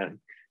need to kind of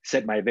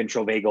set my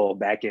ventral vagal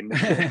back in.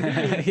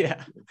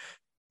 Yeah.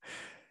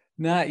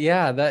 No,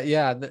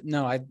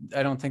 I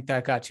don't think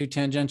that got too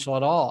tangential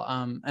at all.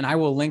 And I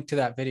will link to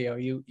that video.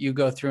 You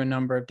go through a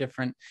number of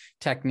different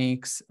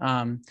techniques.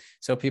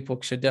 So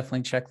people should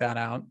definitely check that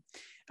out.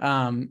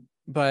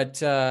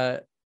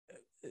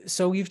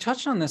 So you've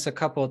touched on this a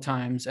couple of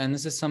times, and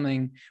this is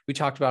something we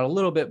talked about a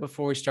little bit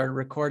before we started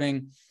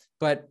recording,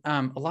 but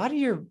a lot of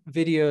your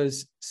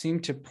videos seem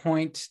to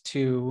point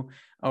to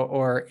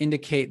or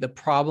indicate the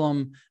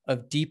problem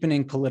of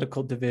deepening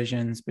political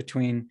divisions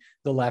between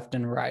the left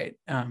and right.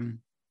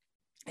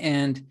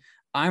 And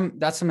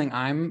that's something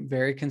I'm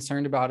very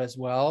concerned about as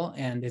well.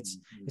 And it's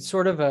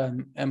sort of a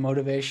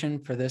motivation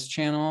for this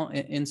channel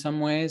in some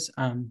ways,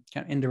 kind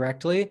of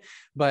indirectly,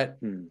 but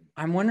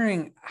I'm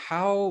wondering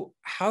how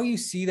you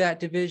see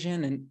that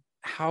division, and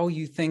how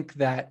you think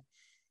that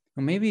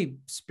maybe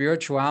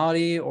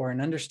spirituality or an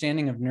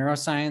understanding of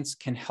neuroscience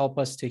can help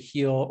us to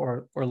heal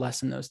or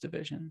lessen those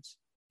divisions.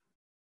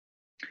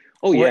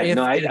 Oh, yeah.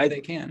 If they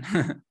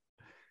can.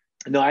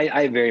 No,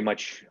 I very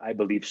much, I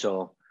believe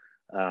so.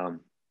 I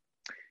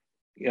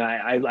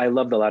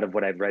loved a lot of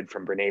what I've read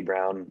from Brene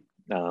Brown.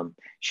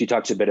 She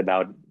talks a bit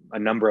about a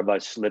number of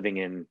us living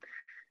in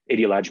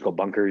ideological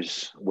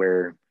bunkers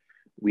where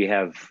we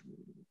have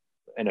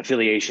an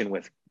affiliation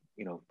with,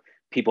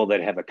 people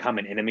that have a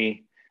common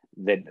enemy,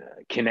 that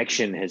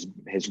connection has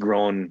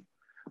grown.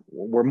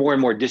 We're more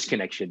and more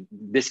disconnected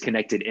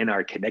in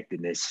our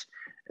connectedness.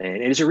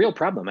 And it's a real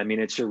problem. I mean,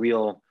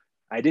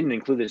 I didn't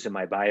include this in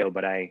my bio,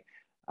 but I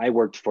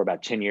worked for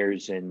about 10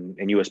 years in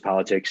US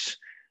politics.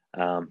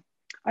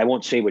 I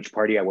won't say which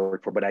party I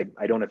work for, but I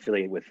don't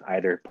affiliate with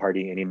either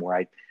party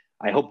anymore.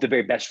 I hope the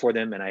very best for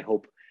them, and I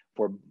hope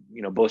for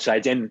both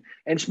sides and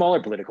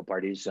smaller political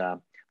parties.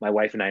 My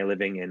wife and I are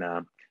living in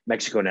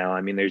Mexico now.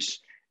 I mean,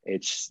 it's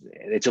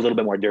a little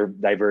bit more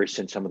diverse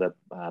in some of the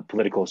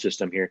political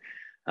system here,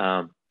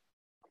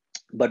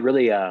 but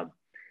really,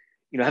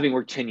 having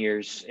worked 10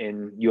 years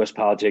in U.S.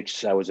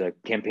 politics, I was a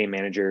campaign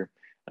manager,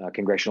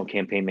 congressional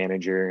campaign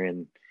manager,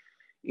 and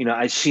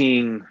I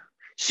seeing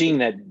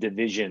that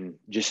division,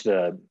 just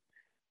the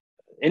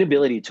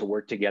inability to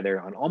work together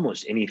on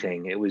almost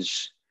anything, it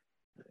was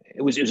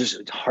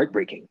just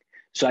heartbreaking.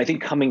 So I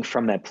think coming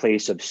from that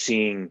place of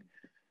seeing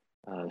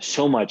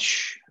so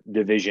much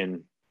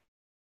division,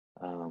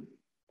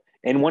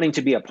 and wanting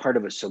to be a part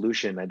of a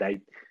solution, I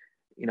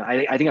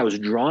think I was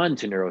drawn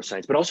to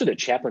neuroscience, but also to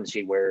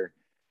chaplaincy, where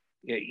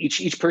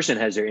each person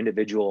has their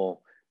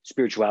individual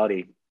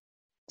spirituality,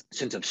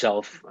 sense of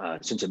self,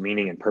 sense of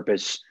meaning and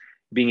purpose,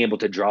 being able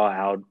to draw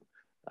out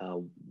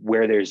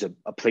where there's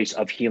a place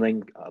of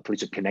healing, a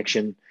place of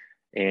connection.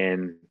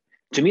 And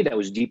to me, that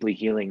was deeply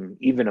healing,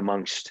 even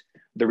amongst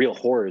the real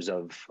horrors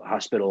of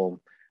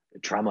hospital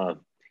trauma,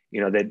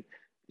 that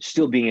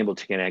still being able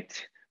to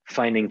connect,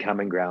 finding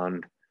common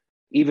ground,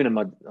 even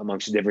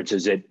amongst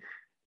differences, and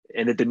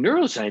that the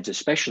neuroscience,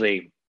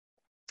 especially,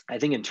 I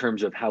think in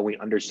terms of how we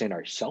understand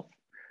ourselves,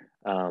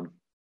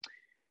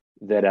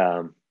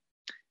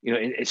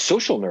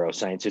 social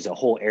neuroscience is a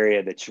whole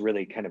area that's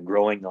really kind of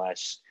growing the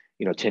last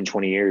 10,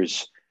 20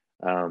 years.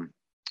 I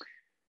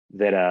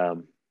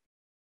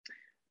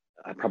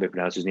probably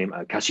pronounced his name,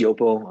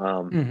 Casiopo.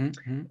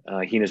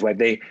 He and his wife,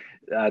 they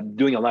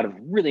doing a lot of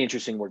really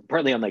interesting work,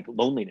 partly on like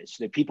loneliness.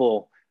 That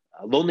people,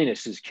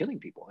 loneliness is killing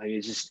people. I mean,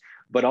 it's just,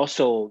 but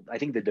also I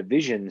think the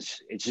divisions,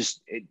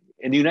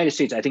 in the United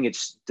States, I think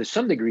it's to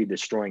some degree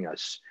destroying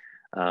us.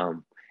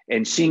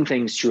 And seeing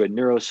things through a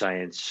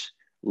neuroscience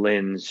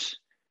lens,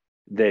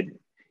 that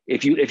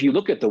if you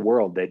look at the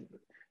world, that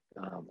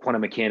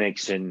quantum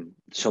mechanics and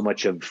so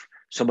much of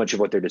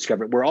what they're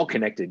discovering, we're all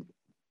connected.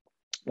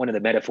 One of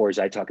the metaphors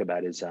I talk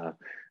about is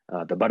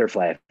the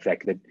butterfly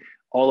effect, that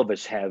all of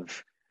us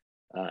have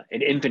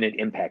an infinite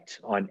impact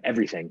on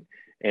everything.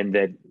 And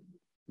that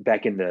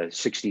back in the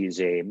 60s,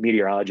 a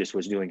meteorologist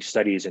was doing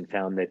studies and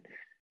found that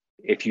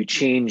if you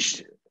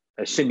changed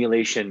a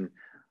simulation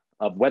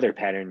of weather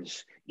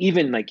patterns,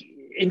 even like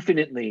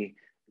infinitely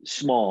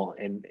small,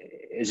 and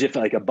as if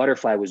like a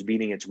butterfly was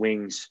beating its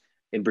wings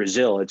in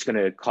Brazil, it's going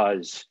to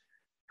cause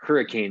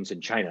hurricanes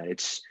in China.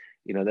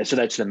 So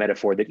that's the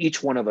metaphor, that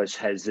each one of us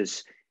has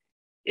this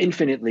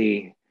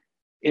infinitely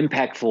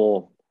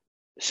impactful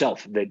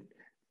self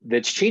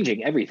that's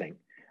changing everything,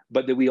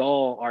 but that we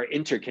all are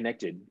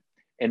interconnected.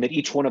 and that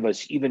each one of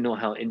us, even know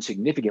how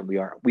insignificant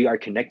we are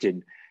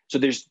connected. So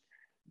there's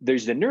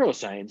the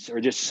neuroscience, or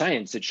just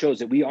science, that shows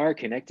that we are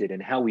connected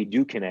and how we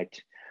do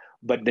connect.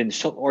 But then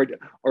or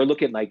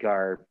look at like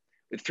our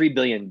 3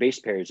 billion base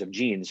pairs of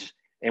genes,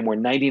 and we're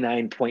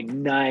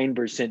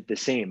 99.9% the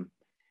same.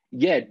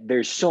 Yet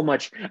there's so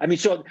much. I mean,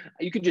 so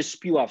you can just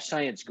spew off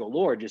science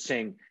galore, just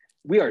saying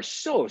we are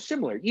so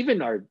similar.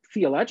 Even our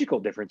theological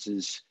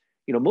differences,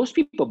 most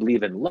people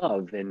believe in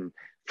love and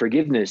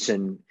forgiveness,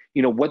 and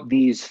what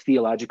these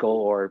theological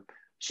or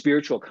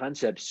spiritual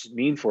concepts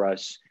mean for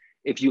us.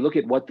 If you look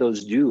at what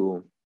those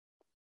do,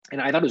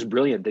 and I thought it was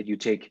brilliant that you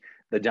take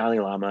the Dalai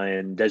Lama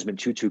and Desmond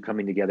Tutu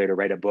coming together to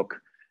write a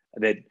book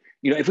that,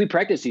 if we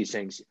practice these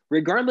things,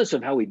 regardless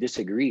of how we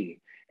disagree.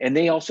 And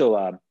they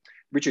also,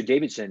 Richard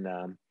Davidson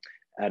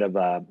out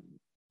of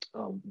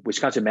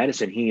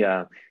Wisconsin-Madison,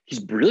 he's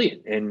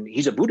brilliant, and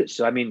he's a Buddhist.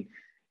 So, I mean,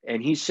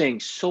 and he's saying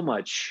so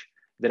much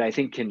that I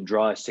think can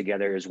draw us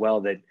together as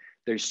well, that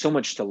there's so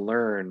much to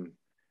learn.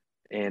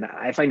 And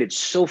I find it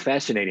so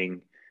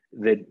fascinating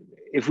that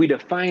if we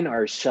define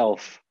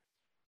ourselves,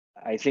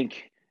 I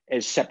think,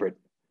 as separate,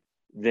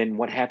 then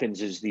what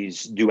happens is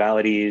these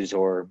dualities,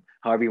 or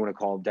however you want to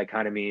call them,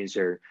 dichotomies,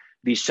 or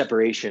these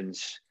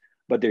separations.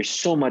 But there's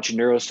so much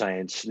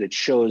neuroscience that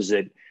shows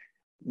that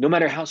no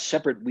matter how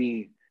separate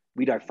we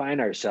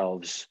define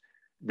ourselves,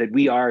 that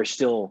we are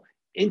still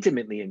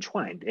intimately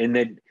entwined, and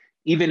that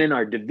even in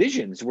our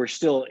divisions, we're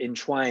still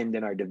entwined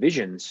in our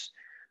divisions.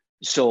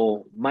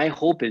 So my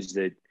hope is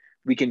that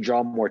we can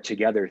draw more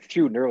together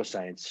through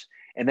neuroscience.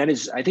 And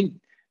I think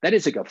that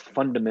is like a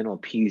fundamental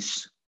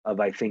piece of,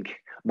 I think,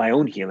 my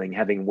own healing,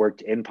 having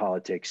worked in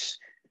politics,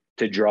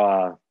 to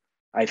draw,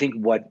 I think,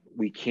 what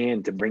we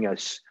can to bring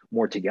us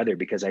more together.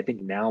 Because I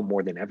think now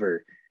more than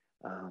ever,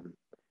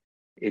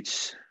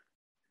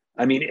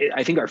 I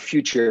think our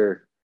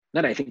future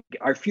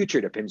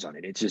depends on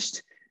it.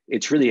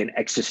 It's really an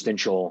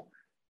existential,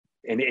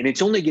 and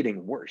it's only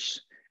getting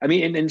worse. I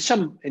mean, in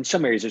some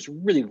areas, there's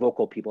really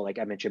vocal people, like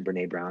I mentioned,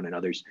 Brene Brown and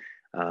others.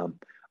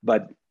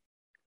 But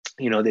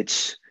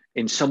that's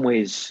in some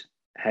ways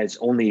has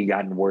only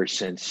gotten worse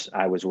since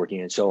I was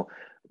working. And so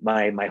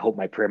my hope,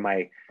 my prayer,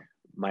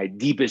 my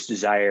deepest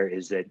desire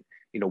is that,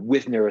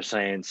 with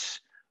neuroscience,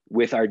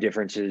 with our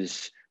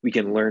differences, we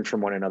can learn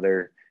from one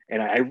another.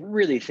 And I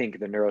really think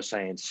the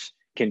neuroscience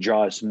can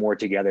draw us more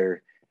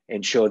together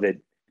and show that,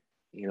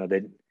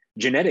 that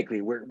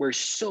genetically we're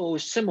so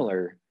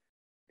similar,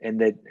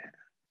 and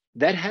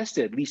that has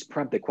to at least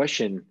prompt the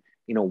question,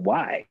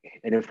 why?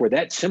 And if we're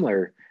that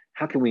similar,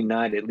 how can we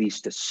not, at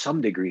least to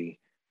some degree,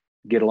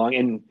 get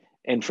along?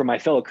 And for my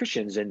fellow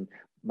Christians, and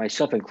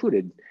myself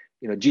included,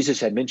 Jesus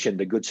had mentioned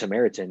the Good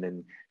Samaritan,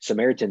 and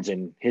Samaritans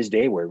in his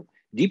day were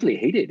deeply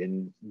hated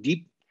and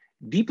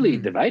deeply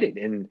divided.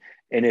 And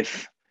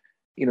if,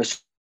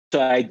 so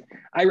I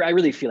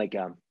really feel like,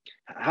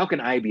 how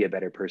can I be a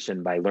better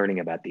person by learning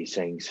about these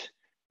things,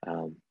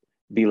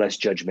 be less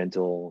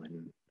judgmental?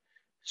 And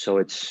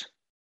so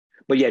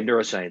but yeah,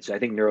 neuroscience. I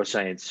think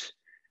neuroscience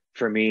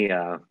for me,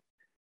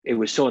 it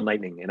was so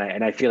enlightening,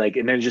 and I feel like,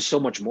 and there's just so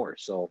much more.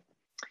 So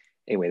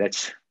anyway,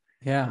 that's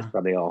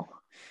probably all.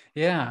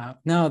 Yeah,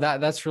 no,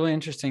 that's really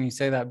interesting you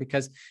say that,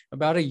 because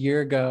about a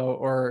year ago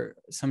or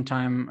some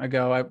time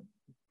ago,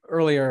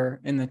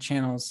 earlier in the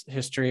channel's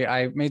history,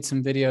 I made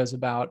some videos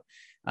about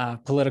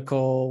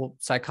political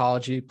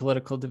psychology,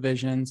 political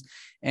divisions,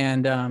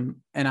 and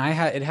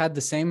it had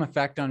the same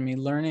effect on me,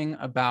 learning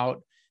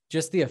about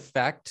just the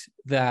effect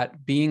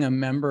that being a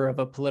member of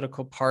a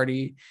political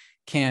party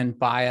can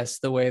bias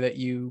the way that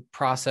you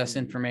process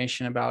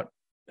information about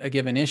a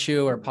given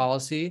issue or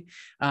policy.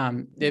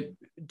 I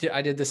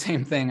did the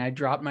same thing. I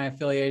dropped my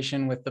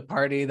affiliation with the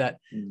party that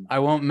I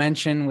won't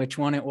mention which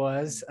one it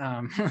was.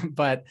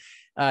 But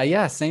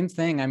yeah, same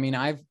thing. I mean,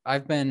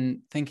 I've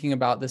been thinking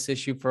about this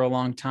issue for a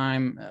long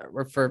time,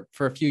 or for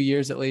a few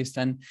years at least.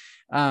 And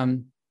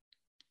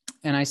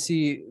I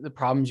see the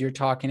problems you're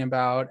talking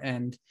about.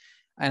 And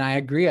I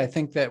agree. I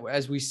think that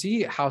as we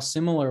see how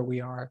similar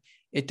we are,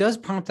 it does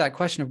prompt that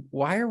question of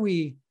why are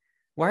we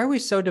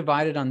so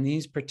divided on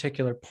these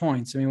particular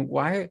points? I mean,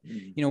 why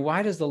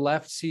does the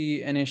left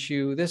see an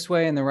issue this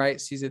way and the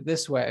right sees it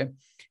this way?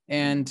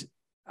 And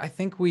I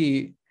think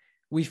we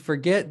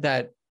forget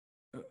that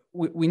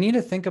we need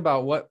to think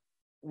about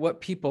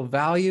what people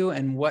value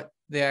and what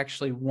they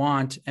actually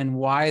want, and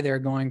why they're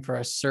going for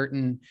a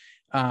certain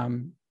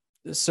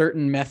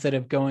method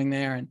of going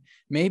there. And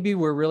maybe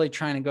we're really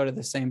trying to go to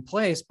the same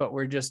place, but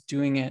we're just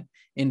doing it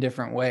in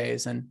different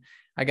ways. And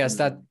I guess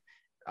that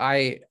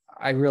I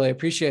really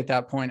appreciate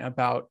that point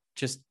about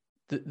just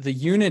the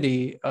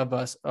unity of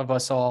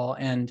us all.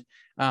 And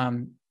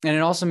it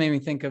also made me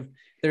think of,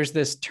 there's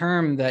this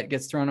term that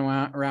gets thrown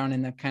around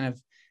in the kind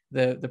of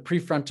the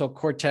prefrontal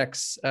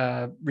cortex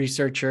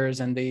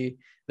researchers and the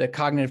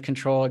cognitive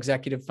control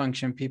executive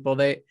function people.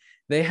 They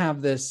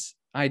have this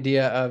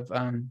idea of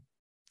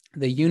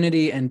the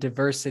unity and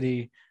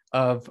diversity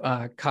of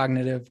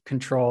cognitive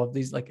control of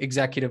these like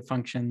executive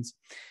functions.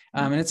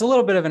 And it's a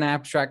little bit of an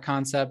abstract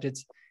concept.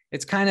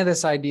 it's kind of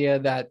this idea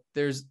that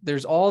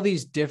there's all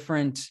these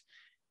different,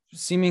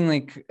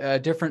 seemingly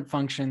different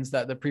functions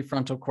that the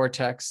prefrontal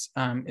cortex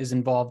is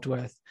involved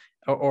with,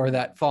 or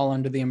that fall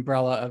under the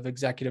umbrella of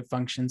executive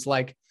functions,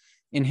 like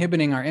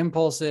inhibiting our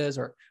impulses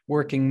or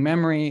working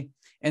memory.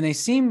 And they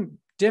seem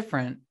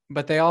different,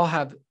 but they all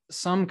have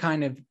some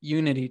kind of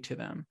unity to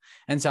them.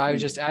 And so I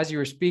was just, as you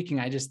were speaking,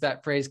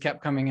 that phrase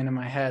kept coming into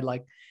my head,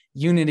 like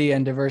unity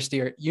and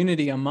diversity, or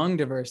unity among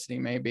diversity,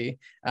 maybe.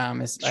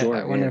 Sure,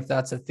 I wonder if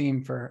that's a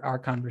theme for our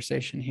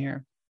conversation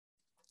here.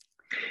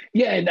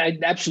 Yeah,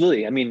 and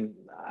absolutely. I mean,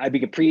 I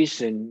being a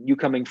priest, and you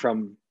coming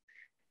from,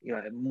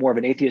 more of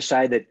an atheist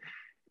side, that,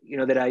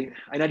 that I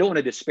don't want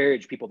to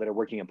disparage people that are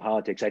working in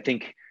politics. I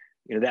think,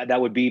 that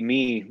would be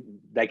me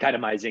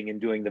dichotomizing and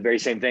doing the very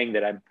same thing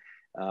that I'm,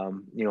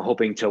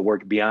 hoping to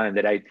work beyond.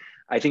 That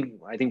I think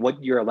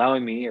what you're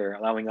allowing me, or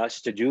allowing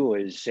us to do,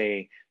 is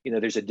say,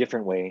 there's a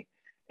different way,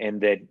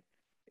 and that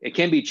it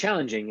can be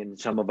challenging in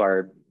some of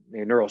our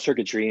neural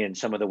circuitry, and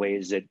some of the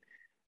ways that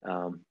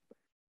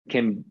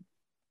can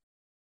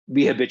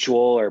be habitual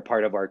or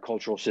part of our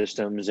cultural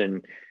systems,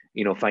 and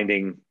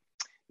finding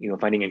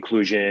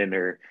inclusion,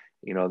 or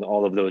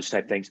all of those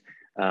type things.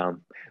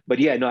 But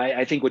yeah, no,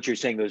 I think what you're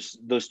saying,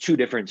 those two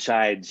different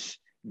sides,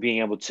 being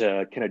able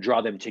to kind of draw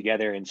them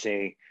together and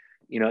say,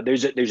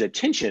 there's a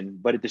tension,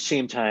 but at the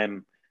same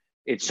time,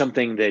 it's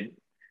something that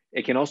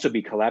it can also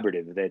be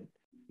collaborative. That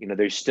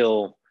there's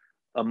still,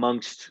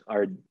 amongst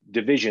our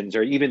divisions,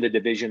 or even the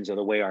divisions of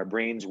the way our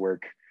brains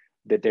work,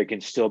 that there can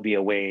still be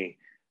a way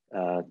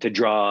to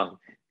draw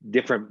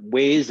different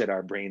ways that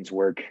our brains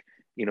work,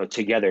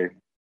 together.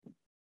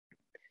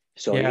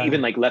 So Yeah.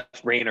 even like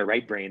left brain or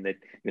right brain, that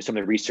some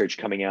of the research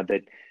coming out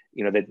that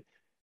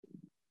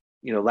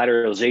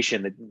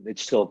lateralization, that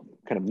it's still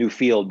kind of new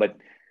field, but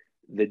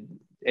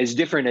as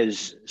different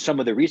as some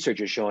of the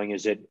research is showing,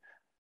 is that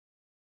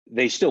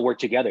they still work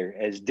together,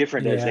 as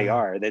different as they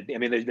are. That, I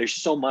mean, there's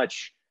so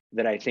much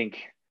that I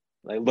think,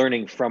 like,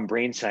 learning from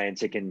brain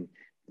science, that can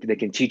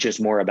teach us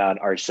more about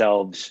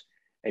ourselves,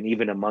 and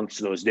even amongst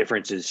those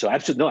differences. So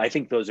absolutely, no, I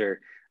think those are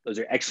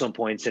excellent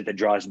points, that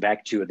draw us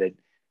back to that.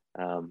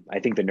 I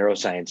think the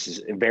neuroscience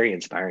is very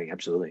inspiring.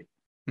 Absolutely.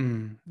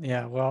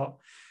 Yeah. Well,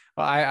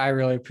 I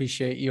really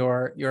appreciate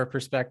your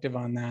perspective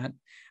on that.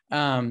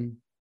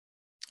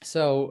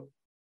 So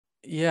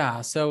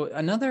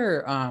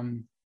another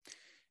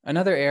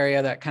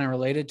area that kind of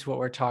related to what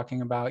we're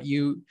talking about,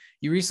 you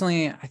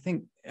recently, I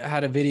think,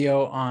 had a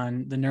video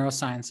on the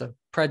neuroscience of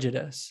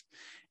prejudice,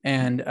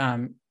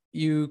 and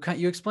you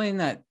explain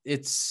that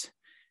it's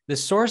the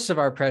source of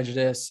our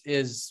prejudice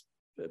is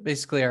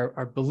basically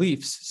our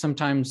beliefs.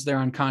 Sometimes they're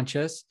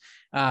unconscious,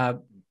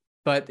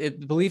 but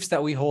beliefs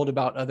that we hold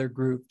about other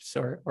groups,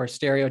 or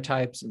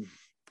stereotypes,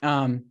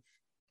 and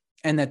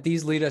that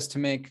these lead us to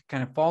make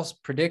kind of false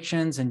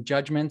predictions and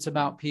judgments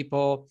about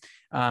people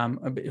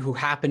who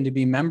happen to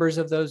be members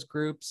of those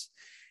groups.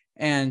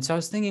 And so I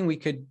was thinking we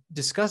could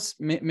discuss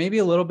maybe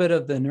a little bit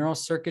of the neural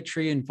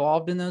circuitry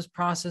involved in those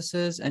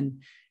processes,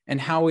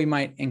 and how we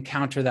might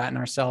encounter that in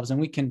ourselves. And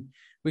we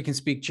can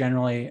speak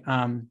generally.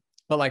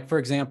 But, like, for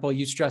example,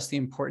 you stress the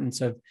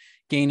importance of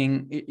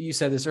you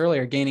said this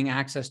earlier, gaining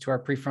access to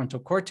our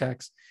prefrontal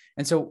cortex.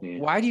 And so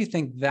why do you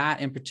think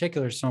that in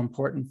particular is so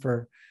important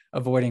for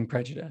avoiding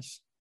prejudice?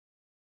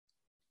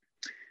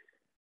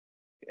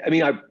 I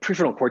mean, our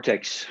prefrontal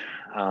cortex,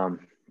 our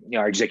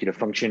executive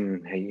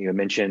function, you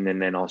mentioned,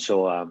 and then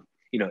also,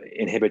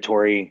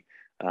 inhibitory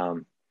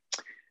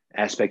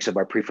aspects of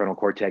our prefrontal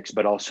cortex,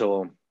 but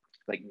also,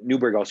 like,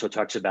 Newberg also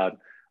talks about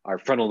our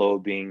frontal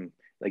lobe being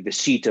like the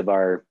seat of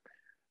our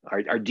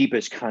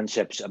deepest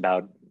concepts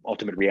about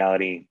ultimate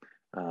reality,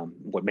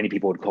 what many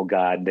people would call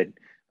God. That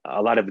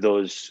a lot of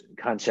those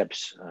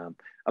concepts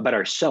about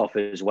ourself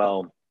as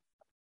well,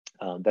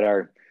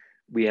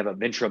 we have a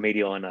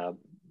ventromedial and a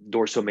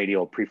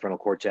dorsomedial prefrontal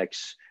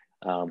cortex,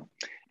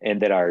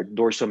 and that our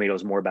dorsomedial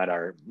is more about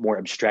our more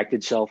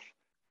abstracted self.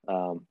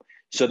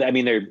 So that, I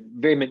mean, there are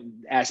very many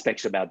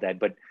aspects about that,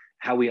 but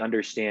how we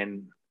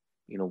understand,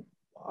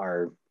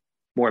 our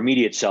more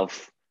immediate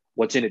self,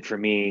 what's in it for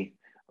me,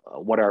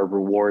 what are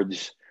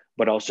rewards,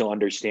 but also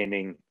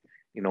understanding,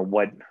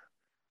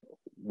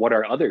 what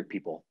are other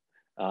people,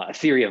 a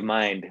theory of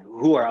mind,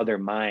 who are other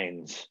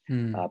minds.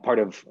 Part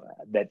of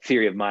that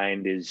theory of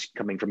mind is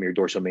coming from your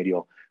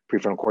dorsomedial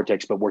prefrontal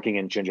cortex, but working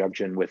in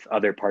conjunction with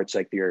other parts,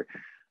 like your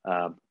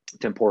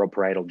temporal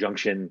parietal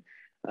junction.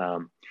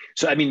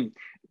 So, I mean,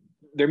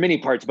 there are many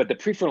parts, but the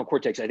prefrontal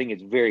cortex, I think,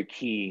 is very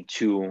key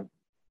to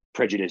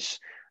prejudice.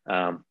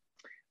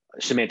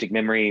 Semantic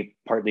memory,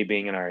 partly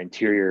being in our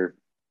interior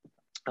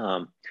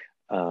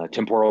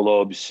temporal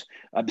lobes.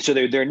 So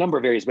there are a number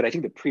of areas, but I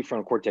think the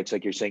prefrontal cortex,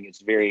 like you're saying,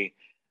 is very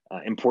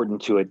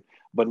important to it.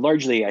 But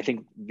largely, I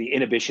think the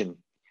inhibition,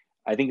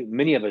 I think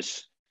many of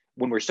us,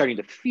 when we're starting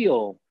to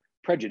feel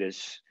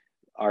prejudice,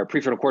 our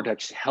prefrontal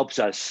cortex helps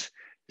us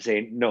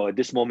say, no, at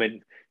this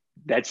moment,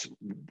 that's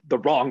the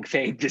wrong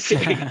thing to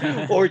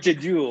say or to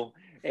do.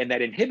 And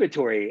that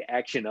inhibitory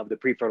action of the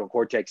prefrontal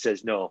cortex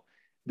says, no,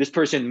 this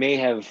person may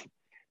have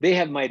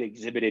they might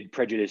exhibited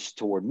prejudice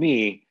toward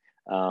me,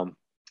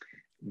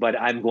 but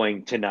I'm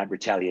going to not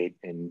retaliate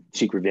and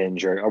seek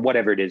revenge or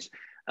whatever it is.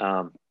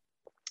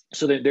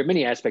 So there are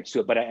many aspects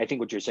to it, but I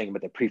think what you're saying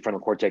about the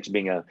prefrontal cortex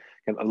being a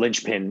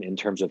linchpin in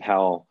terms of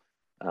how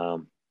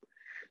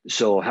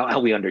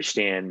we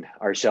understand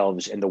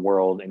ourselves and the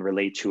world and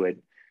relate to it,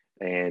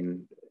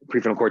 and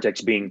prefrontal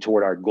cortex being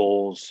toward our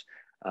goals,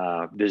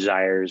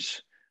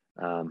 desires,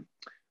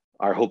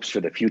 our hopes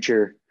for the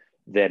future,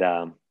 that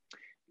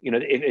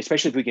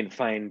especially if we can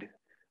find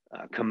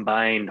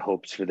combined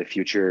hopes for the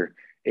future,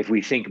 if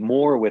we think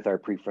more with our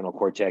prefrontal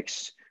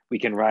cortex, we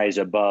can rise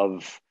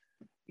above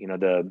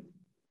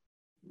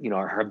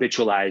our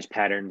habitualized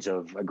patterns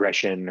of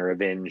aggression or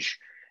revenge,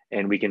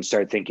 and we can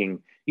start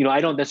thinking, I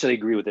don't necessarily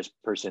agree with this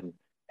person.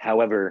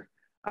 However,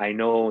 I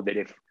know that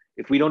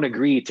if we don't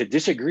agree to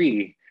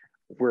disagree,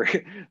 we're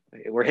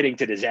heading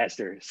to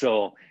disaster.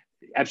 So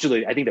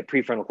absolutely, I think the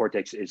prefrontal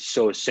cortex is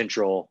so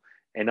central,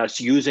 and us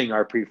using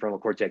our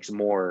prefrontal cortex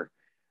more,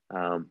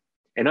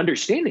 and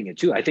understanding it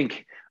too. I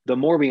think the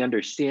more we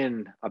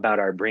understand about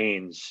our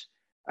brains,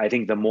 I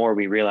think the more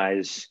we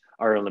realize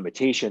our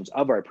limitations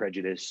of our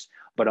prejudice,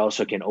 but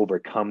also can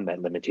overcome that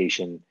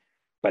limitation.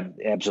 But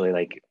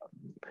absolutely,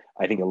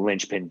 I think a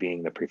linchpin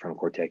being the prefrontal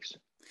cortex.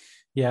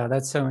 Yeah,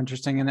 that's so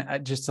interesting.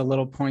 And just a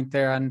little point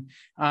there on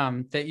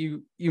that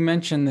you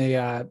mentioned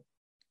the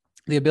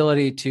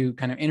ability to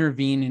kind of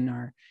intervene in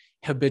our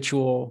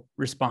habitual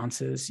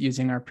responses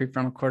using our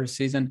prefrontal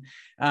cortices. And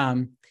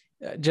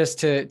just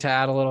to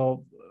add a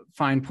little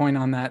fine point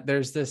on that,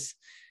 there's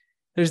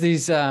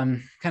these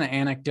kind of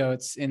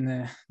anecdotes in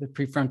the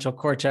prefrontal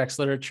cortex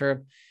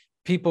literature,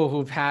 people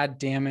who've had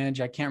damage.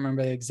 I can't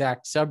remember the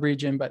exact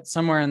subregion, but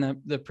somewhere in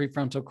the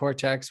prefrontal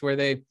cortex where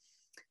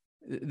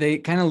they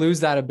kind of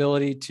lose that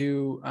ability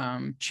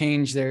to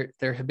change their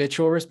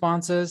habitual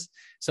responses.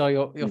 So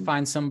you'll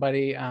find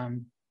somebody,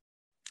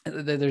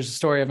 there's a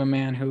story of a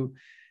man who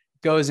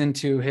goes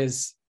into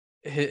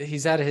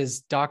he's at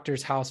his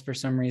doctor's house for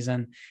some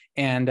reason,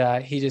 and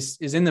he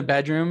just is in the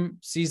bedroom,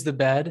 sees the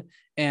bed,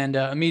 and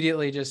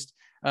immediately just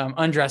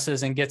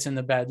undresses and gets in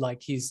the bed.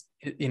 Like he's,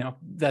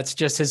 that's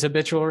just his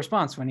habitual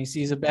response. When he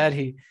sees a bed,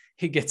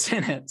 he gets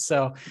in it.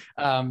 So,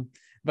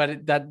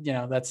 but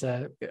that's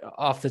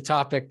off the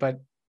topic,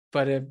 but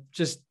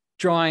just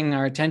drawing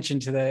our attention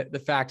to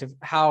the fact of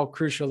how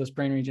crucial this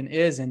brain region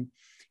is in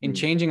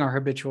changing our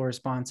habitual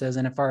responses.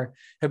 And if our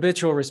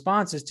habitual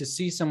response is to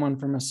see someone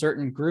from a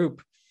certain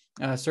group,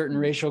 a certain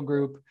racial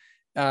group,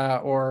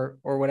 or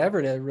whatever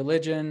it is,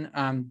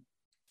 religion,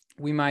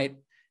 we might,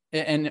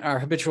 and our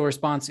habitual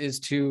response is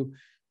to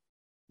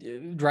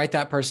write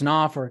that person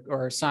off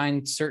or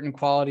assign certain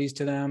qualities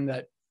to them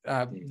that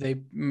they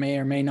may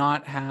or may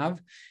not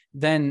have,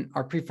 then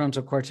our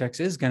prefrontal cortex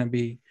is going to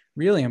be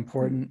really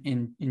important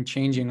in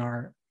changing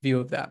our view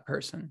of that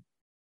person.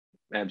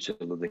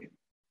 Absolutely.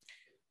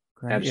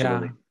 Great.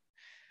 Absolutely. Yeah.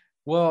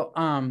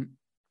 Well,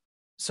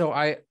 so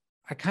I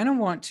kind of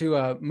want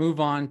to move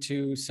on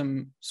to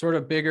some sort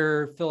of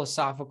bigger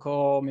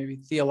philosophical, maybe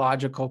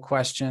theological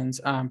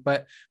questions.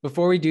 But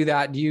before we do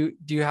that, do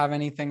you have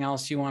anything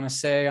else you want to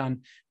say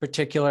on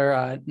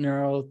particular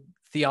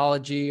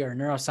neurotheology or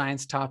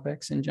neuroscience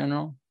topics in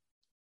general?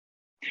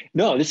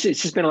 No, it's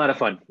just been a lot of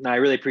fun. I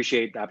really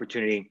appreciate the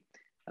opportunity.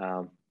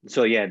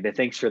 So yeah,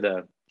 thanks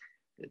for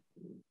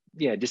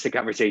just the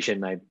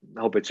conversation. I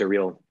hope it's a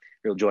real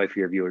joy for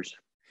your viewers.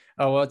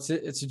 Oh, well, it's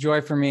a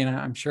joy for me, and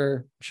I'm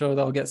sure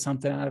they'll get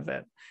something out of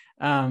it.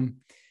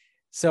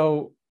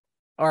 So,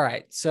 all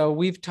right. So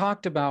we've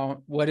talked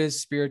about what is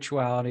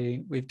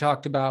spirituality. We've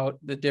talked about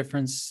the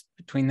difference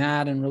between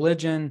that and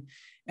religion.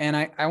 And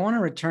I want to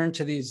return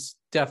to these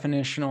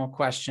definitional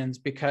questions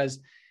because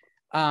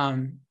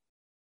I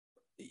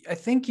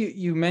think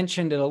you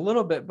mentioned it a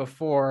little bit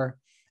before,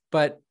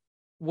 but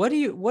what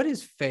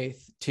is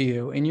faith to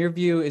you? In your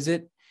view, is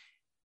it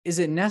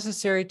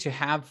necessary to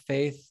have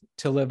faith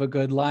to live a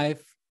good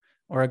life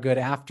or a good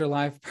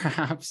afterlife,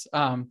 perhaps?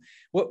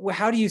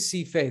 How do you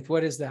see faith?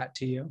 What is that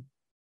to you?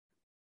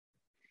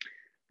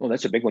 Well,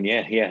 that's a big one.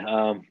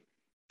 Yeah.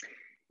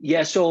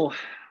 So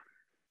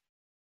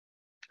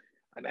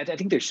I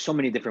think there's so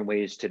many different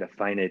ways to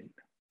define it.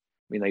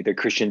 I mean, like there are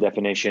Christian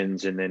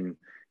definitions and then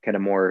kind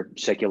of more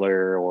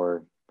secular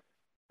or,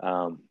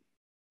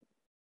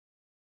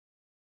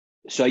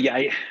 so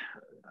yeah,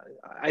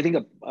 I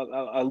think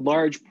a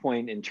large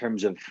point in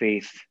terms of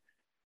faith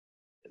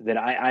that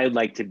I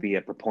like to be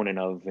a proponent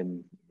of,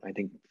 and I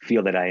think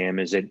feel that I am,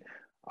 is that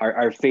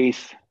our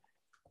faith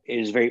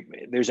is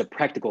there's a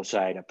practical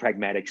side, a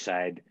pragmatic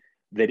side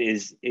it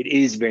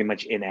is very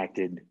much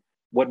enacted.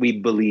 What we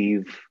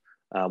believe,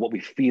 what we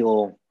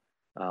feel,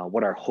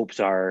 what our hopes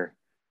are,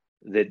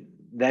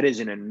 that is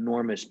an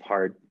enormous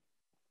part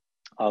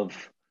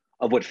of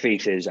what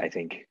faith is, I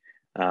think.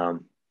 There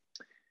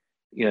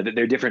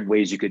are different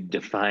ways you could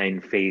define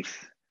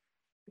faith.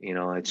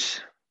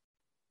 It's,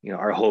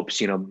 our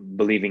hopes,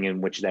 believing in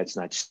which that's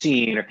not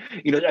seen, or,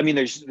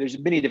 there's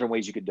many different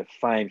ways you could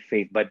define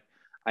faith, but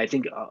I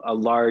think a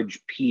large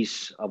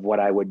piece of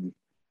what I would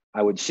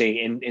I would say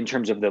in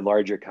terms of the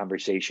larger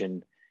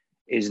conversation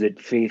is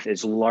that faith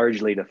is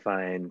largely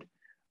defined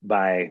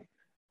by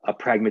a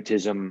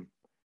pragmatism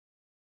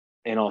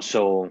and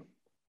also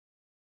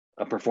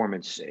a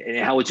performance and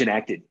how it's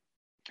enacted.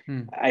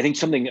 I think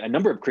something a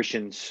number of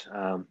Christians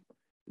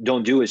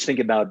don't do is think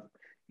about,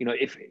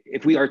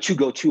 if we are to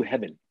go to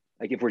heaven,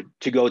 like if we're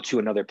to go to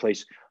another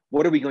place,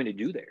 what are we going to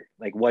do there?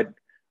 Like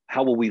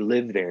how will we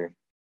live there?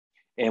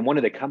 And one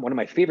of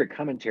my favorite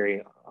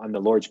commentary on the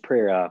Lord's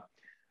Prayer,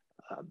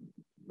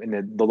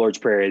 and the Lord's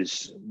Prayer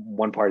is,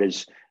 one part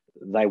is,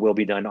 "Thy will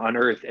be done on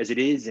earth as it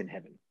is in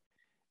heaven."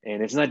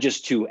 And it's not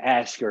just to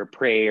ask or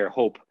pray or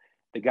hope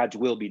that God's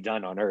will be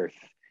done on earth,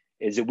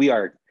 is that we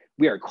are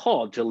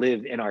called to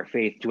live in our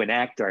faith, to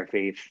enact our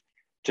faith,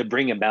 to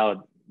bring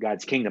about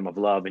God's kingdom of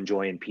love and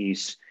joy and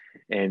peace.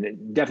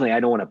 And definitely, I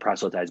don't want to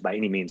proselytize by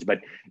any means, but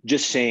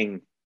just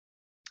saying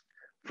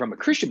from a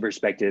Christian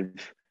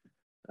perspective,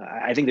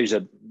 I think there's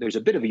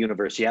a bit of a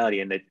universality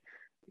in that,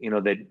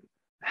 that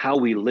how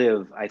we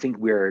live, I think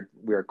we're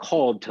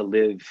called to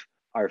live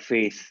our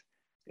faith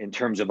in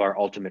terms of our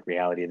ultimate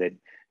reality, that,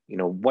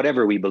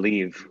 whatever we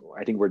believe,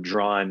 I think we're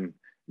drawn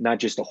not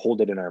just to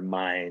hold it in our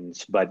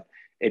minds, but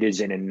it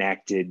is an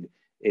enacted,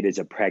 it is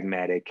a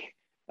pragmatic,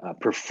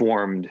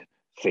 performed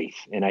faith.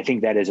 And I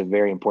think that is a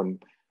very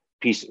important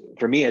piece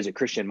for me as a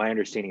Christian, my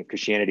understanding of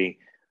Christianity.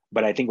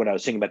 But I think what I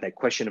was saying about that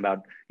question about,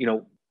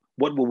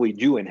 what will we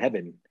do in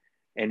heaven?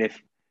 And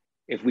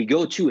if we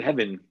go to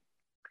heaven,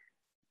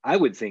 I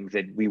would think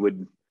that we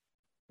would,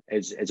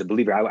 as a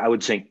believer, I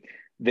would think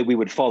that we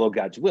would follow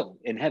God's will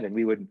in heaven.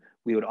 We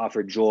would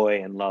offer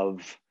joy and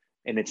love,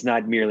 and it's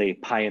not merely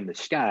pie in the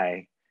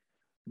sky.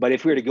 But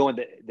if we were to go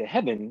into the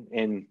heaven,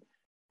 and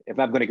if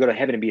I'm going to go to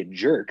heaven and be a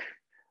jerk,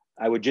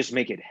 I would just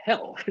make it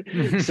hell.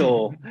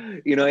 So,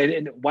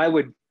 and why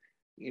would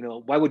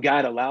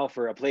God allow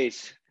for a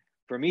place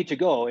for me to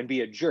go and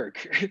be a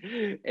jerk?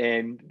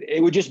 And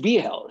it would just be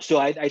hell. So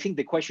I think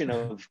the question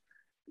of,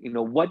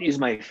 what is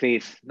my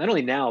faith, not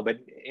only now, but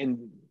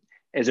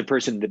as a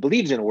person that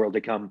believes in a world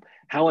to come,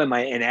 how am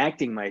I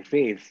enacting my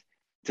faith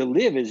to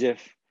live as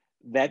if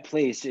that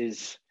place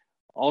is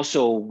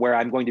also where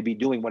I'm going to be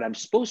doing what I'm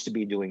supposed to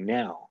be doing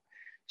now?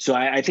 So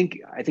I think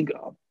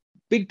a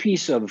big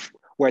piece of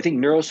where I think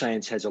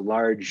neuroscience has a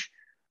large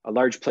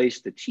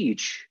place to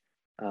teach,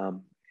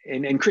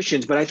 and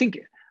Christians, but I think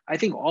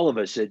all of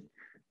us, that,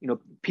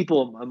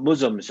 people,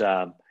 Muslims,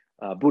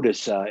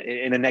 Buddhists,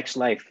 in a next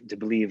life to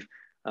believe,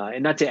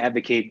 and not to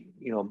advocate,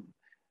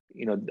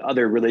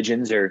 other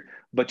religions,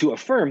 but to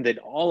affirm that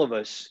all of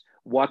us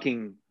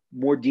walking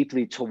more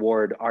deeply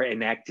toward our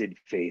enacted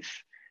faith,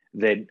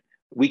 that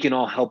we can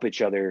all help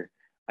each other,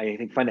 I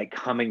think, find that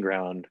common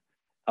ground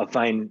of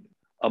find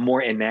a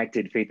more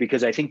enacted faith.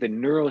 Because I think the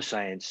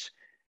neuroscience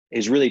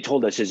has really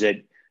told us is that,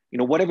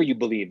 whatever you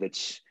believe,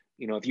 that's,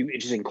 if you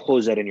just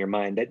enclose that in your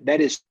mind,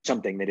 that is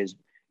something that is,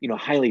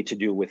 highly to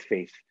do with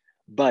faith.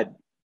 But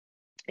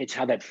it's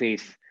how that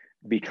faith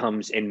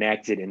becomes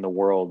enacted in the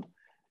world.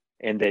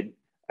 And that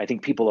I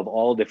think people of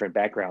all different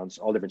backgrounds,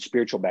 all different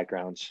spiritual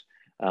backgrounds,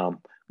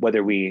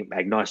 whether we're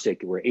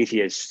agnostic, we're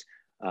atheists,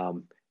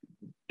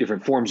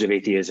 different forms of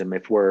atheism,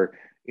 if we're,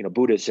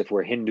 Buddhists, if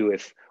we're Hindu,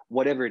 if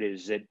whatever it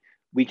is, that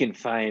we can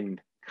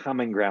find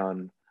common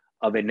ground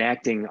of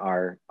enacting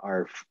our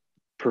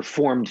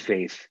performed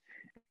faith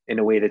in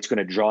a way that's going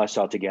to draw us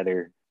all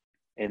together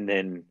and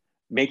then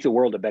make the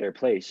world a better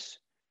place.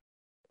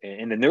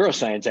 And the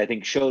neuroscience, I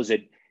think, shows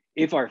that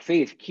if our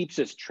faith keeps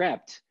us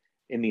trapped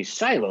in these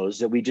silos,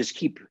 that we just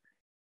keep,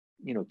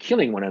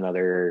 killing one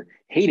another, or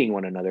hating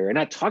one another, or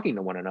not talking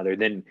to one another,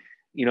 then,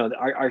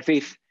 our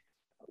faith,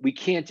 we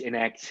can't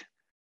enact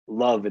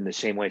love in the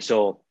same way.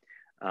 So,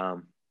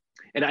 and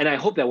I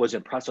hope that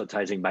wasn't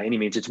proselytizing by any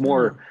means. It's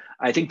more,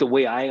 I think the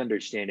way I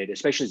understand it,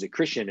 especially as a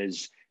Christian,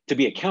 is to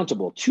be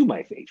accountable to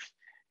my faith.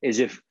 Is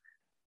if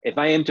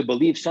I am to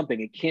believe something,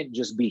 it can't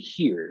just be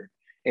here.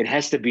 It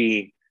has to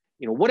be,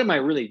 what am I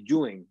really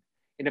doing?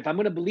 And if I'm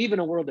going to believe in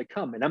a world to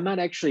come, and I'm not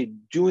actually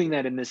doing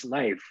that in this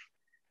life,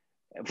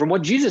 from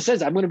what Jesus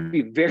says, I'm going to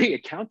be very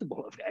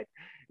accountable of that.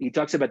 He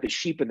talks about the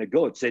sheep and the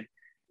goats, that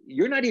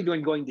you're not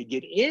even going to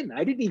get in.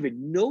 I didn't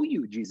even know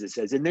you, Jesus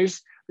says. And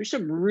there's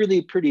some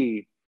really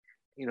pretty,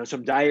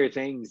 some dire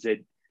things that,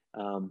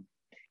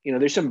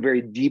 there's some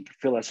very deep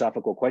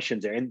philosophical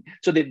questions there. And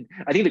so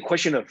I think the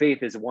question of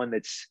faith is one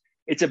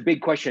it's a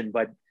big question,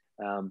 but,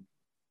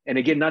 and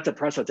again, not to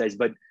proselytize,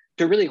 but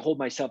to really hold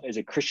myself as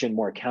a Christian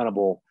more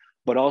accountable,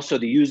 but also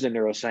to use the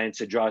neuroscience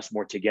to draw us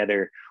more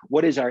together.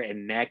 What is our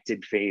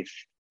enacted faith?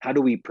 How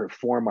do we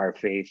perform our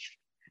faith?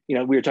 We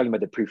were talking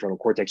about the prefrontal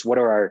cortex. What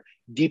are our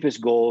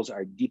deepest goals,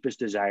 our deepest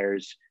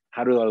desires?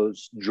 How do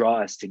those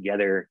draw us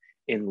together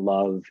in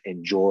love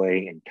and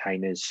joy and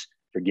kindness,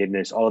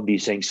 forgiveness, all of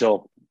these things?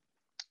 So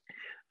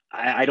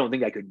I don't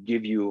think I could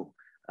give you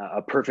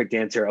a perfect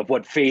answer of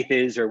what faith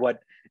is or what,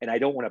 and I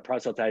don't want to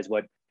proselytize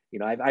what,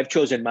 I've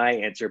chosen my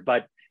answer,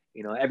 but,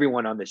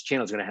 everyone on this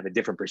channel is going to have a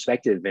different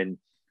perspective, and,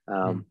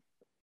 and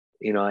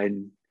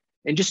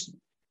just,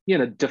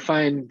 to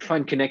find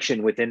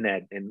connection within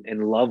that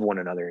and love one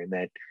another in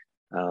that,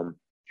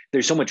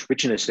 There's so much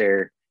richness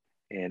there,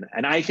 and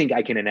I think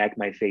I can enact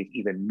my faith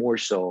even more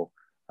so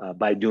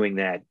by doing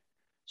that.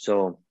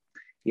 So,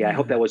 yeah, I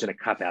hope that wasn't a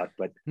cop out,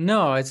 but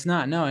no, it's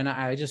not. No, and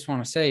I just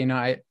want to say,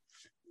 I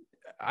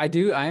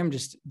am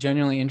just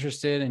genuinely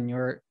interested in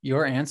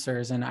your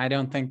answers, and I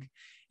don't think,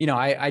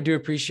 I do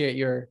appreciate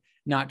your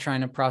not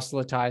trying to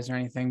proselytize or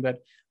anything, but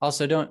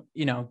also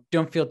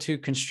don't feel too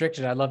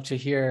constricted. I'd love to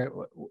hear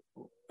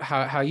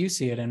how you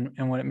see it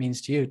and what it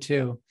means to you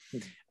too.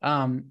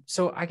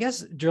 So I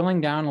guess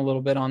drilling down a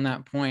little bit on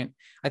that point,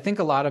 I think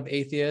a lot of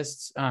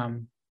atheists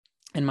and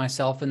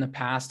myself in the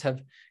past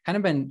have kind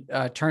of been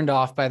turned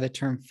off by the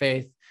term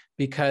faith,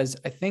 because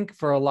I think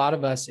for a lot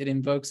of us, it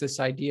invokes this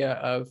idea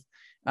of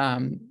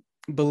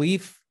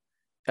belief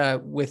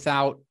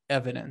without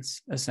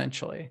evidence,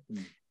 essentially,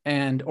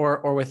 and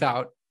or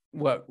without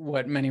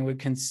what many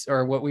would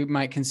or what we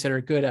might consider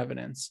good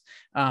evidence,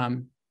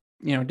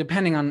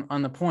 depending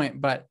on the point.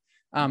 But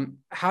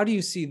how do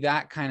you see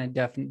that kind of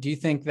definition? Do you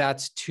think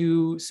that's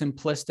too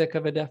simplistic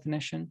of a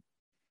definition?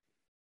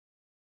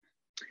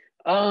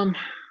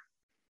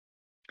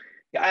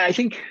 I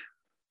think,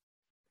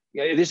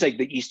 yeah, it is like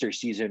the Easter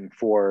season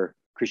for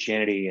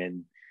Christianity,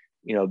 and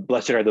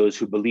blessed are those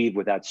who believe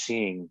without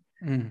seeing.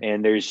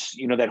 And there's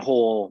that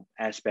whole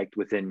aspect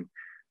within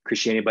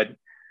Christianity, but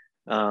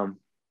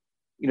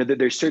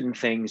there's certain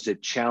things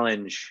that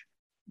challenge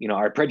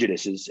our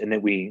prejudices, and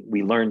that we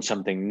learn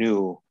something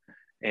new.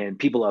 And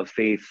people of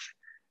faith,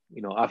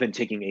 often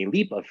taking a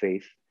leap of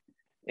faith,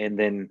 and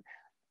then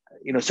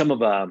some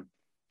of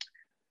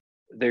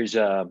there's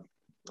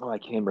I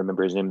can't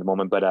remember his name at the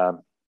moment, but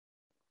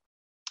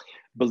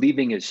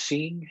Believing is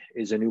Seeing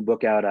is a new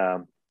book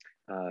out.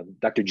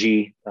 Dr.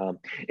 G.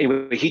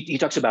 Anyway, he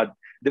talks about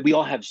that we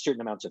all have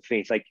certain amounts of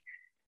faith. Like,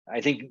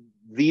 I think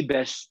the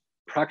best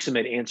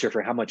proximate answer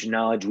for how much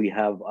knowledge we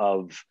have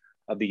of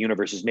the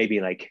universe is maybe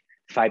like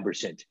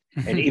 5%.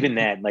 And even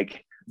that,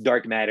 like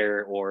dark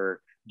matter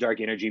or dark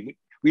energy,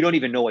 we don't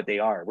even know what they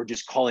are. We're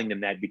just calling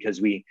them that because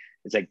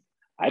it's like,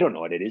 I don't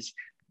know what it is.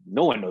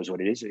 No one knows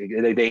what it is.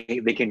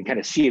 They can kind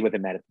of see it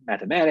within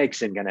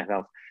mathematics and kind of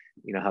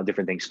how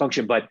different things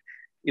function. But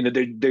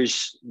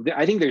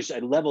I think there's a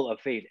level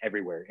of faith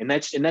everywhere, and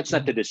that's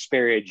not to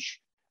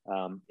disparage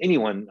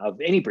anyone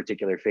of any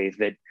particular faith.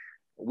 That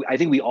I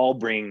think we all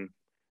bring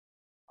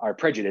our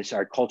prejudice,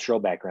 our cultural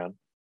background,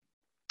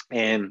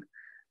 and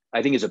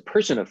I think as a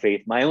person of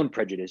faith, my own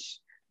prejudice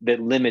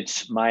that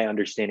limits my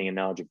understanding and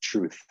knowledge of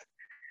truth,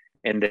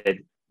 and that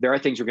there are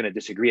things we're going to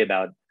disagree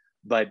about.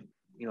 But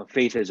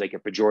faith is like a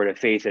pejorative.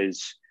 Faith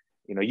is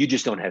you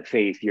just don't have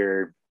faith.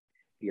 You're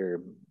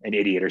an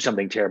idiot or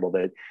something terrible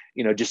that,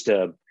 just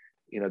to,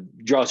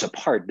 draw us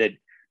apart. That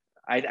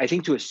I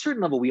think to a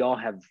certain level, we all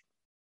have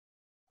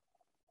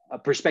a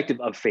perspective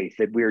of faith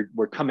that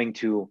we're coming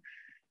to,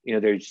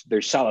 there's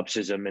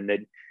solipsism, and that,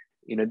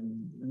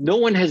 no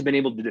one has been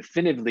able to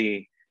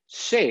definitively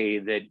say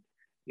that,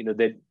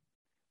 that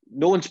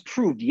no one's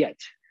proved yet.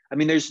 I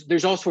mean,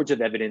 there's all sorts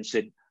of evidence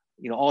that,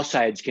 all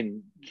sides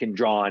can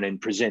draw on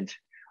and present,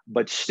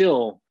 but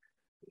still,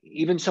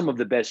 even some of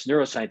the best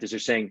neuroscientists are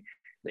saying,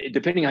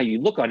 depending how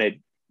you look on it,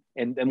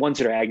 and ones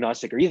that are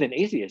agnostic or even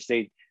atheists,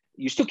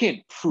 you still can't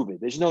prove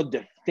it. There's no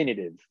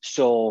definitive.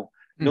 So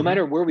no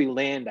matter where we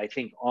land, I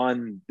think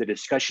on the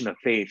discussion of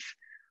faith,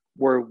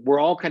 we're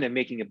all kind of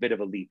making a bit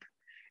of a leap.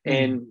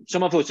 And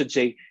some of us would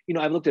say,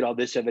 I've looked at all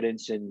this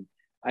evidence and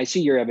I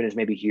see your evidence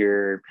maybe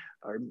here,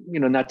 or,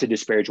 not to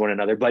disparage one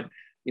another, but,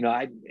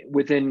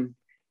 within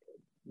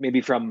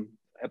maybe from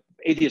an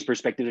atheist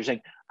perspective, they're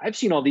saying, I've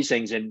seen all these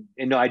things and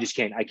no, I just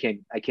can't, I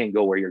can't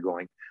go where you're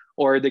going.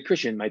 Or the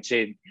Christian might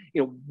say,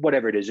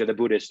 whatever it is, or the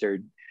Buddhist, or,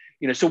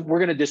 so we're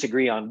going to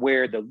disagree on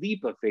where the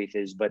leap of faith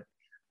is. But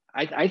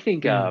I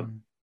think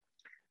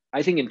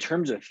in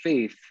terms of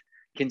faith,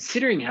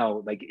 considering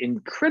how like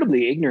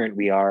incredibly ignorant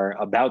we are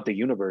about the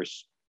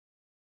universe,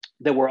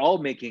 that we're all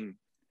making,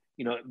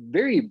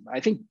 very, I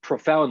think,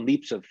 profound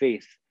leaps of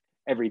faith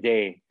every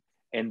day.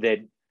 And that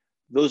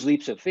those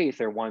leaps of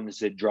faith are ones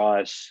that draw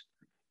us,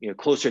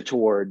 closer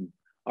toward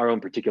our own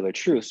particular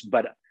truths.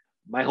 But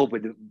my hope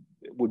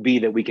would be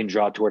that we can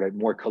draw toward a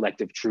more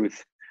collective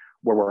truth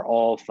where we're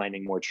all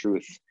finding more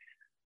truth.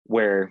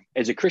 Where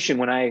as a Christian,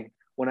 when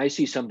I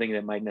see something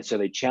that might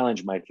necessarily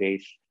challenge my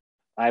faith,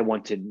 I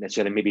want to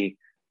necessarily maybe,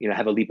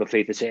 have a leap of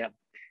faith to say,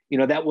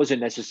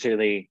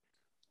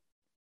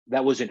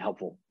 that wasn't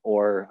helpful,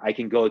 or I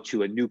can go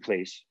to a new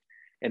place,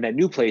 and that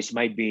new place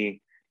might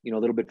be, a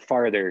little bit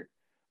farther.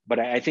 But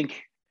I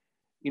think,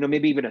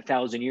 maybe even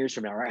 1,000 years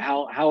from now, or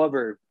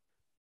however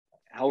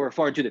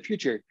far into the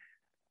future,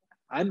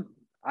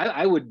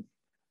 I would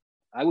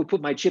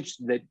put my chips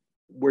that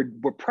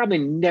we're probably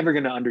never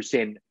going to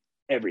understand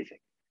everything.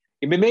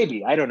 I mean,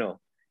 maybe, I don't know,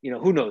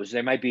 who knows?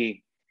 There might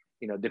be,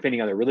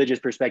 depending on the religious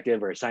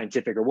perspective or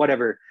scientific or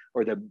whatever,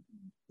 or the,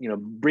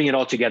 bring it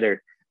all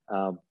together.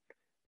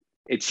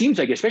 It seems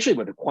like, especially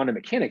with the quantum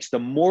mechanics, the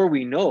more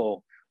we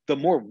know, the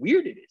more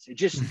weird it is. It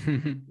just,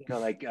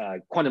 like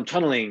quantum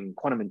tunneling,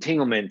 quantum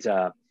entanglement,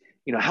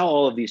 how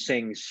all of these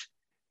things,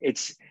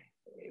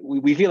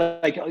 we feel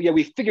like, oh yeah,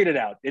 we figured it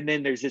out. And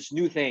then there's this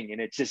new thing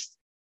and it's just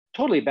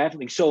totally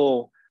baffling.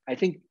 So I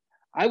think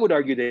I would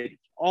argue that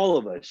all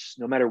of us,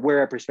 no matter where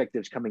our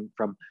perspective is coming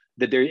from,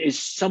 that there is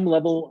some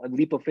level of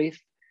leap of faith.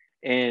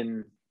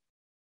 And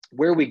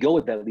where we go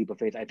with that leap of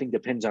faith, I think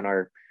depends on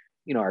our,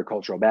 our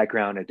cultural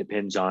background. It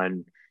depends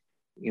on,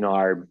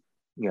 our,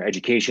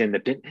 education,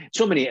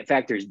 so many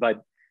factors,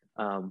 but,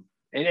 and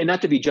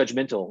not to be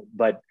judgmental,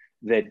 but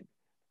that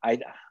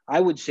I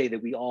would say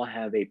that we all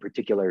have a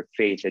particular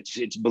faith.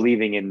 It's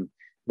believing in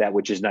that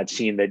which is not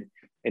seen, that,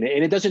 and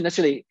it doesn't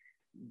necessarily,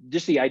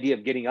 just the idea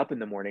of getting up in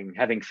the morning,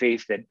 having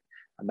faith that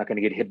I'm not going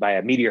to get hit by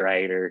a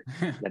meteorite, or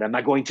that I'm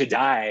not going to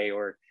die,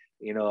 or,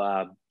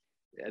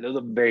 those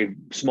are very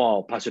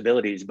small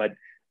possibilities, but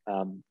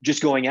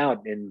just going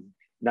out and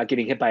not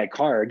getting hit by a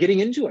car or getting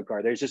into a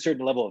car, there's a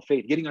certain level of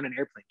faith. Getting on an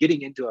airplane,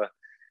 getting into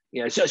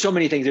so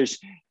many things.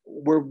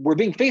 We're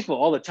being faithful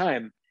all the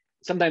time.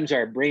 Sometimes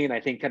our brain, I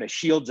think, kind of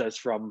shields us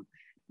from,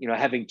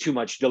 having too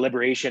much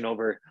deliberation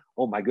over,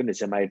 oh my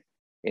goodness, am I?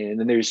 And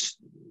then there's,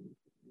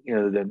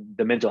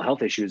 the mental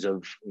health issues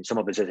of some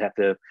of us that have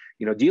to,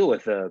 deal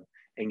with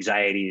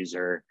anxieties,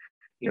 or,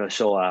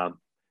 so,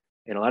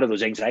 and a lot of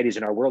those anxieties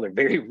in our world are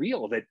very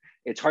real, that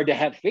it's hard to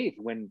have faith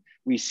when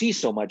we see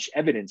so much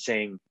evidence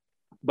saying,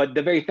 but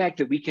the very fact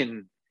that we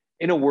can,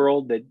 in a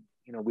world that,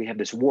 we have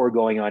this war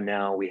going on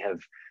now, we have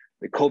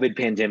the COVID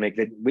pandemic,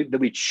 that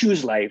we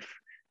choose life,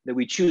 that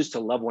we choose to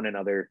love one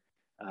another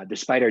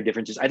despite our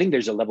differences. I think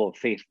there's a level of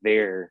faith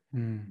there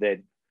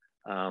that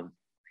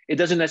it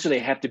doesn't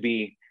necessarily have to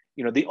be,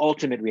 the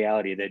ultimate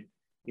reality, that,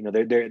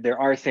 there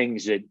are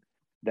things that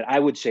I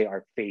would say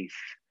are faith.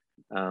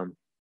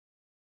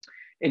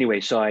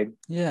 Anyway, so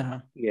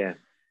no,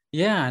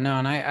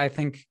 and I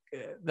think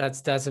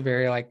that's a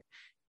very like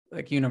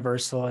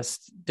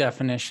universalist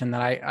definition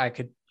that I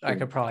could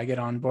probably get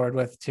on board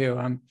with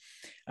too.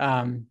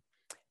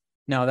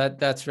 No,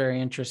 that's very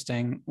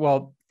interesting.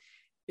 Well,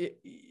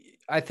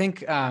 I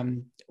think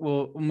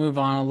we'll move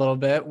on a little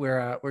bit.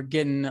 We're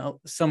getting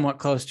somewhat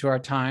close to our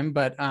time,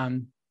 but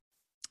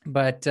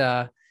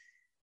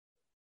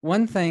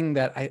one thing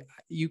that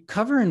you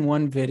cover in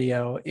one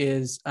video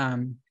is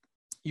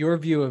your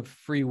view of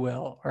free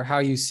will, or how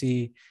you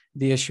see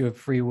the issue of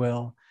free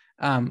will.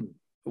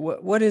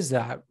 What is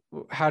that?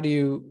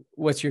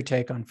 What's your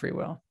take on free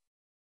will?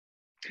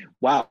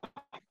 Wow.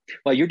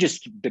 Well, you're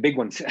just the big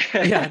ones.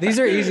 Yeah, these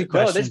are easy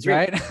questions,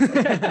 right?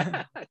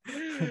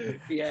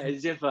 Yeah,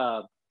 as if,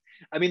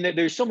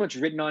 there's so much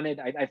written on it.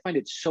 I find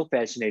it so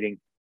fascinating.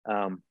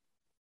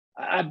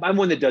 I'm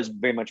one that does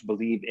very much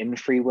believe in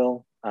free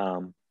will.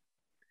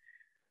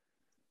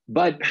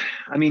 But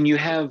you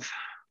have,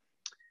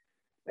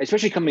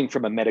 especially coming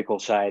from a medical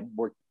side,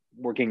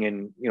 working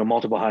in,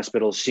 multiple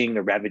hospitals, seeing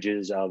the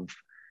ravages of,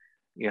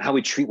 how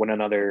we treat one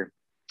another,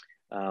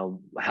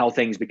 how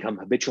things become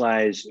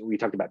habitualized. We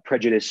talked about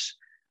prejudice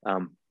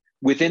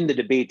within the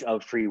debate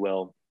of free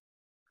will.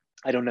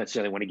 I don't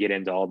necessarily want to get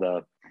into all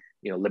the,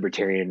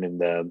 libertarian and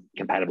the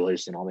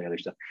compatibilist and all the other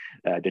stuff,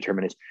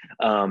 determinists.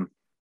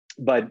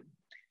 But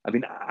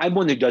I'm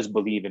one who does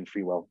believe in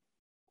free will.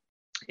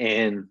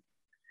 And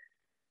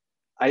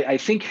I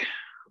think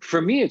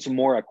for me, it's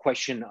more a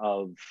question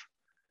of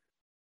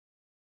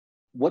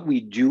what we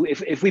do.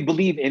 If we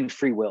believe in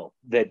free will,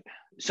 that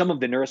some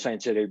of the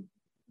neuroscience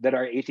that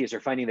are atheists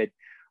are finding that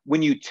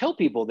when you tell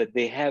people that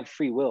they have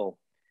free will,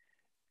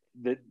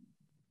 the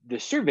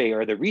survey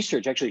or the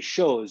research actually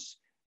shows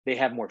they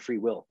have more free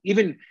will.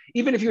 Even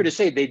if you were to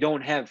say they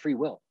don't have free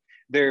will,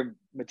 they're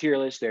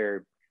materialists,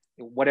 they're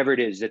whatever it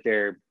is that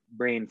their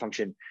brain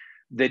function,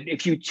 that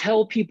if you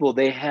tell people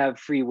they have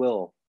free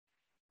will,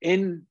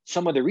 in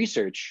some of the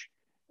research,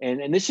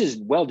 and this is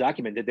well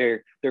documented,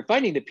 they're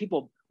finding that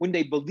people, when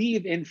they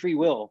believe in free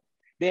will,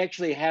 they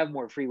actually have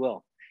more free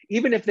will,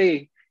 even if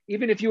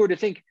you were to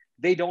think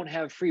they don't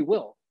have free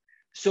will.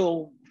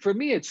 So for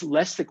me, it's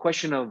less the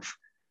question of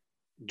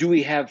do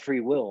we have free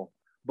will,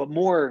 but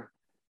more,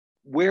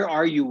 where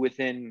are you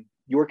within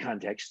your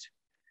context?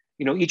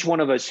 Each one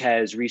of us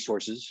has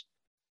resources.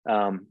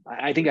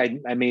 I think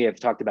I may have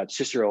talked about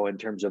Cicero in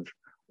terms of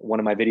one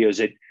of my videos.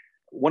 That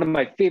one of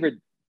my favorite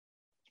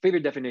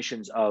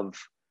definitions of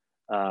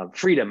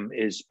freedom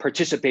is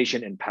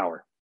participation and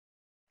power.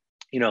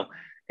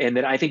 And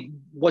that I think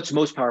what's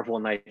most powerful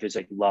in life is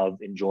like love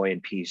and joy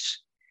and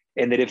peace.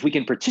 And that if we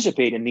can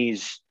participate in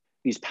these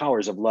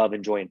powers of love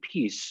and joy and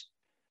peace,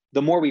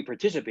 the more we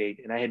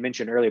participate, and I had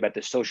mentioned earlier about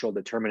the social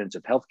determinants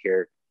of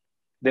healthcare,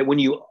 that when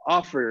you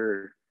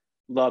offer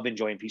love and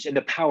joy and peace and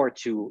the power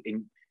to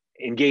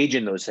engage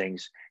in those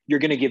things, you're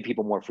going to give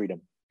people more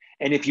freedom.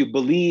 And if you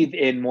believe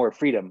in more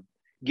freedom,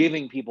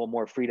 giving people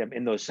more freedom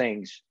in those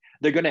things,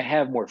 they're going to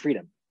have more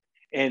freedom.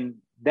 And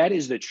that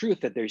is the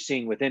truth that they're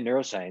seeing within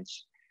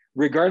neuroscience,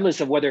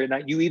 regardless of whether or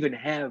not you even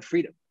have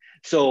freedom.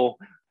 So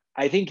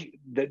I think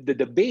the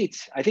debate,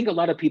 I think a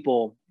lot of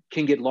people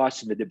can get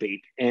lost in the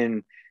debate.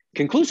 And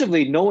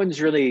conclusively, no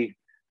one's really,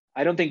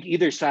 I don't think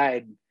either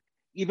side,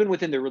 even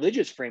within the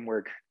religious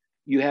framework,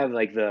 you have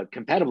like the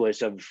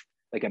compatibilists of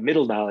like a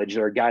middle knowledge,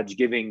 or God's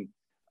giving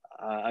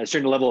a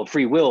certain level of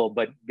free will,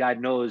 but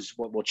God knows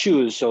what we'll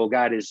choose. So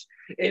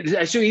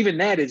so even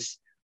that is,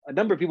 a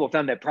number of people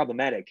found that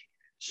problematic.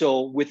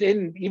 So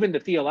within even the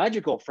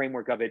theological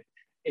framework of it,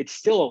 it's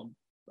still,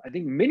 I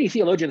think many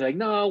theologians are like,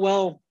 no,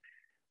 well,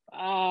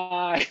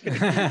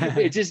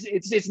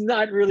 it's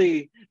not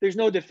really, there's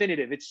no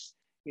definitive. It's,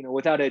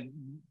 without a,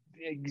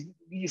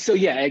 so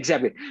yeah,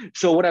 exactly.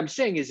 So what I'm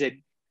saying is that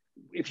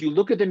if you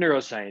look at the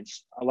neuroscience,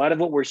 a lot of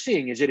what we're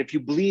seeing is that if you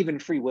believe in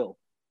free will,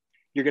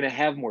 you're going to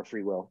have more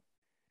free will.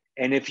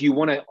 And if you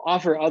want to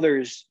offer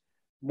others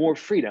more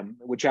freedom,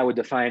 which I would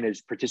define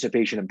as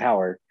participation and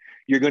power,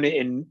 you're going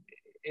to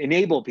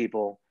enable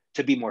people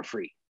to be more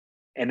free.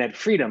 And that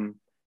freedom,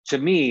 to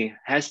me,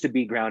 has to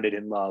be grounded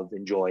in love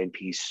and joy and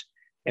peace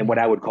and what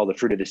I would call the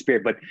fruit of the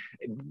Spirit, but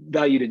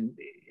valued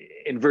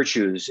in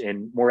virtues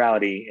and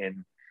morality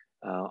and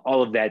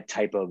all of that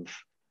type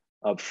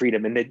of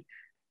freedom. And that,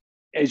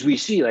 as we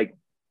see, like,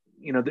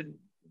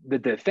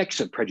 the effects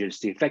of prejudice,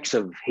 the effects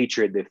of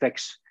hatred, the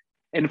effects,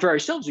 and for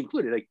ourselves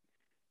included, like,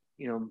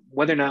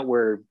 whether or not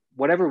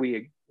whatever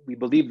we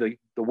believe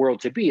the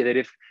world to be, that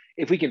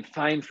if we can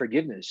find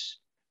forgiveness,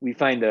 we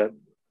find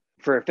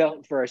for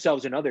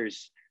ourselves and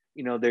others,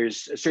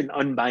 there's a certain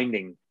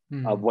unbinding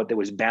of what that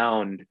was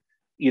bound,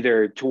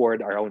 either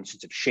toward our own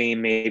sense of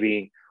shame,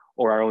 maybe,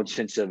 or our own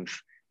sense of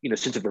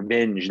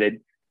revenge, that,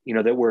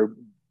 that we're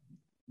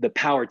the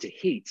power to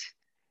hate,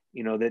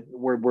 that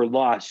we're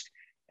lost.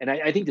 And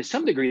I think to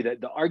some degree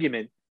that the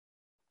argument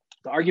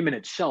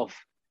itself,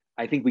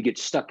 I think we get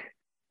stuck.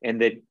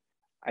 And that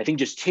I think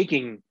just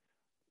taking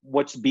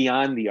what's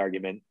beyond the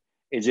argument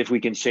is if we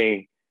can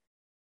say,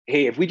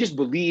 hey, if we just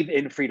believe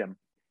in freedom,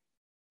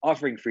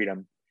 offering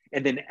freedom,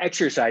 and then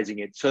exercising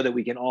it so that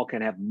we can all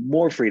kind of have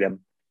more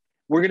freedom,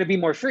 we're going to be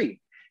more free,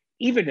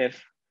 even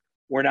if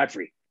we're not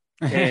free.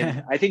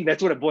 And I think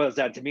that's what it boils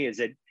down to me, is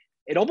that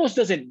it almost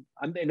doesn't,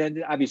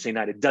 and obviously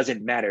not, it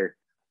doesn't matter,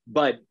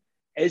 but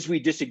as we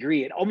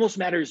disagree, it almost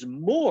matters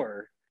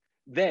more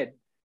that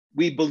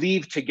we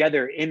believe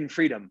together in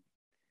freedom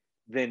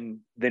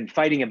than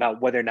fighting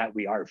about whether or not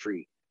we are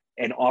free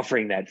and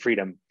offering that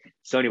freedom.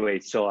 So anyway,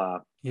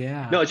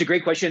 yeah, no, it's a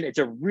great question. It's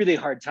a really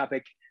hard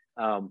topic.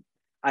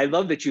 I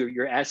love that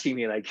you're asking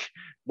me, like,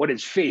 what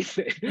is faith?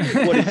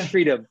 What is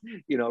freedom?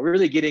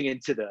 Really getting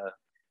into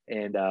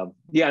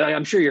yeah,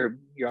 I'm sure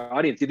your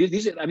audience,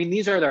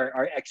 these are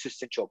our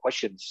existential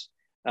questions.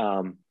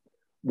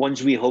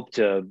 Ones we hope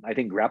to, I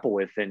think, grapple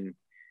with and,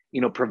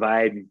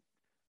 provide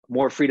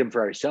more freedom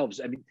for ourselves.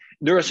 I mean,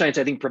 neuroscience,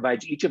 I think,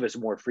 provides each of us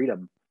more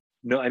freedom.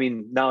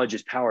 Knowledge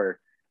is power.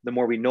 The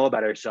more we know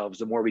about ourselves,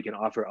 the more we can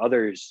offer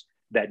others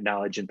that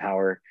knowledge and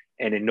power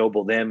and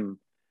ennoble them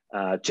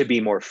to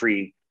be more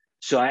free.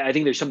 So I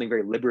think there's something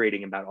very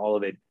liberating about all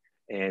of it.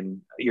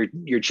 And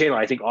your channel,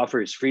 I think,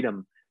 offers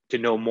freedom to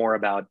know more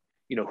about,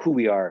 who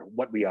we are,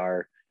 what we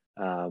are.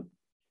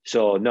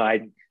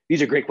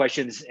 These are great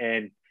questions.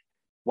 And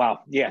wow,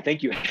 yeah,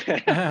 thank you.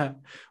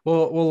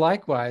 well,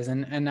 likewise.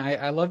 And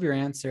I love your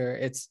answer.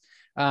 It's,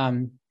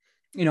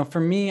 for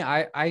me,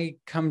 I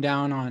come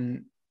down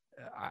on,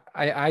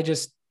 I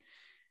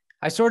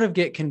sort of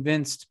get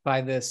convinced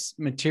by this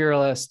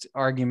materialist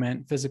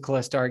argument,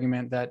 physicalist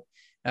argument, that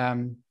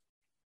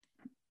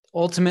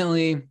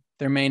ultimately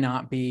there may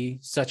not be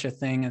such a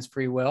thing as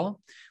free will.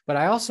 But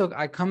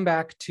I come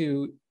back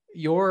to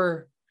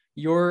your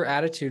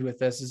attitude with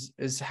this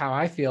is how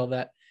I feel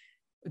that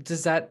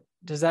does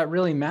that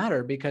really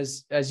matter?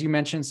 Because as you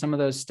mentioned, some of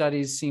those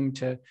studies seem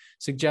to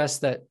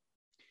suggest that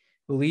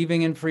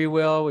believing in free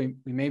will, we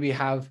maybe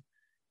have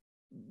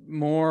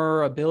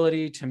more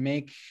ability to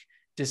make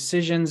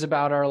decisions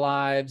about our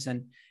lives.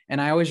 And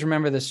I always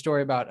remember the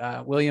story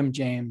about William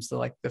James,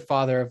 the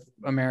father of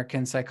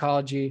American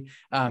psychology,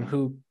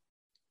 who,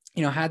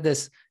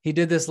 he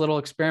did this little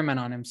experiment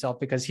on himself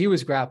because he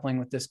was grappling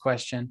with this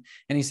question.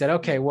 And he said,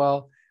 okay,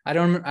 well, I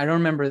don't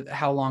remember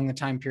how long the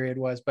time period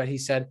was, but he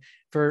said,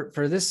 for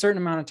this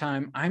certain amount of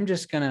time, I'm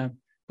just going to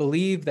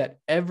believe that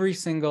every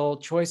single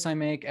choice I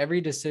make,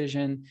 every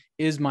decision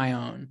is my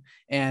own,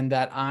 and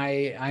that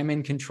I'm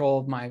in control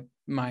of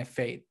my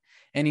fate.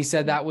 And he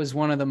said that was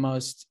one of the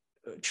most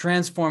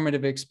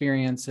transformative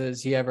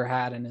experiences he ever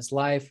had in his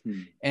life.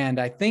 And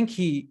I think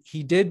he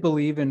did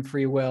believe in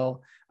free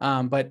will,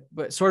 but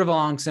sort of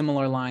along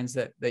similar lines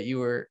that you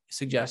were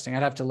suggesting.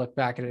 I'd have to look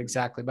back at it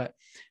exactly, but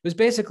it was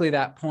basically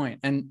that point.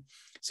 And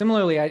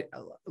similarly,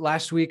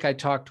 last week I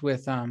talked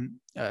with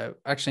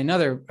actually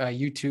another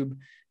YouTube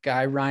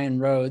guy, Ryan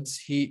Rhodes.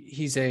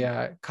 He's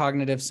a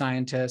cognitive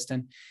scientist,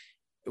 and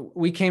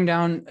he came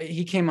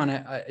on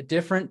a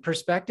different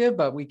perspective,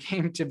 but we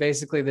came to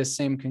basically the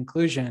same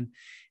conclusion.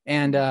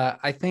 And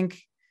I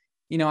think,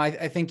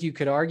 I think you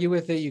could argue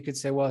with it. You could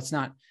say, well, it's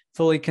not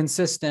fully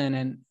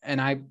consistent.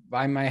 And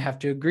I might have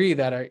to agree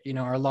that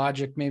our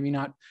logic maybe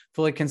not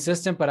fully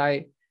consistent,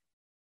 but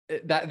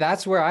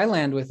that's where I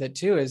land with it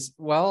too, is,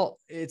 well,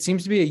 it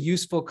seems to be a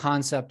useful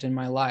concept in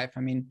my life. I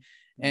mean,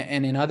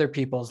 and in other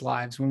people's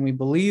lives, when we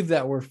believe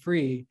that we're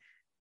free,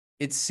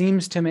 it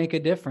seems to make a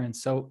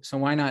difference. So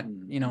why not,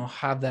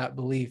 have that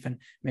belief? And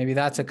maybe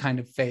that's a kind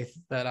of faith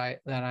that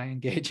I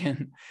engage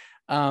in.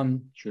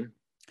 Sure.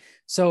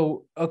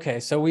 So, okay.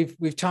 So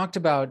we've talked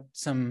about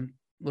some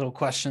little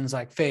questions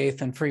like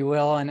faith and free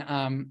will.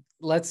 And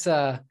let's,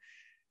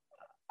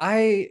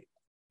 I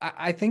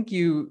think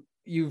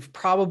you've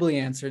probably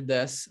answered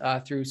this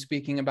through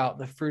speaking about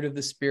the fruit of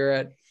the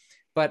Spirit,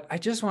 but I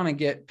just want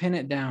to pin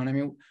it down. I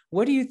mean,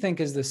 what do you think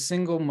is the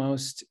single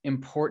most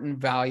important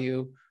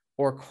value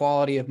or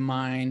quality of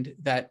mind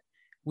that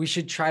we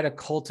should try to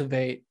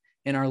cultivate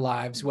in our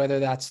lives, whether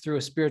that's through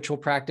a spiritual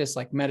practice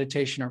like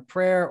meditation or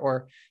prayer,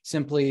 or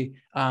simply,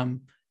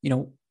 trying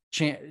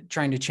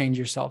to change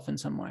yourself in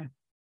some way?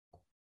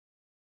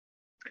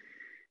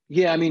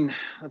 Yeah, I mean,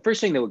 the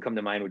first thing that would come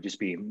to mind would just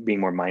be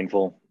being more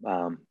mindful,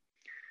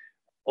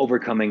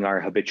 overcoming our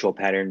habitual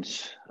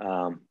patterns.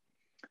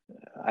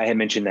 I had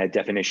mentioned that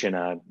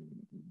definition.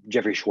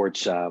 Jeffrey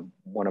Schwartz,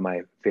 one of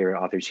my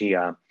favorite authors,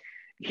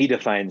 he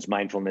defines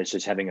mindfulness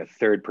as having a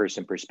third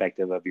person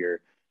perspective of your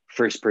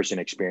first person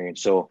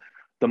experience. So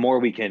the more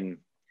we can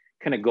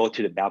kind of go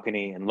to the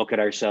balcony and look at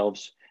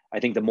ourselves, I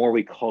think the more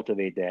we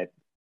cultivate that,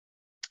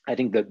 I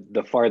think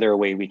the farther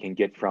away we can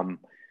get from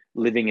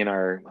living in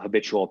our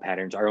habitual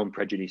patterns, our own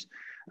prejudice,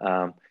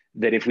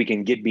 that if we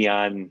can get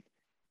beyond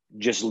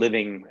just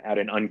living out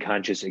an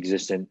unconscious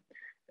existence,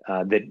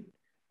 that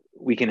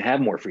we can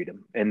have more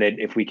freedom. And that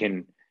if we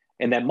can,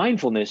 and that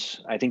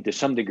mindfulness, I think to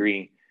some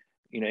degree,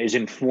 is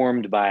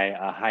informed by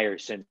a higher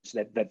sense.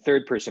 That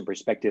third person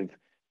perspective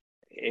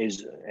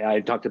is,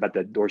 I talked about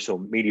the dorsal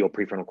medial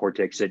prefrontal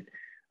cortex, that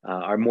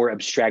our more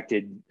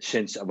abstracted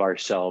sense of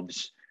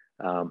ourselves.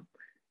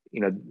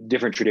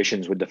 Different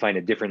traditions would define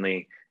it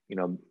differently.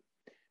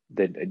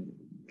 That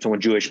someone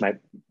Jewish might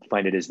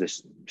find it as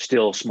this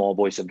still small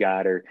voice of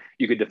God, or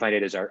you could define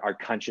it as our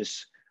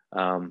conscious,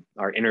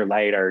 our inner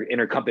light, our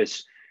inner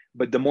compass.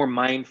 But the more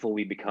mindful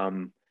we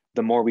become,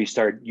 the more we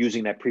start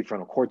using that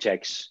prefrontal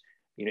cortex,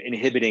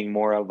 inhibiting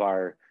more of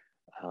our,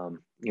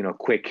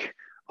 quick,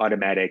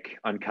 automatic,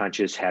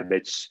 unconscious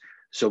habits.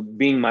 So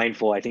being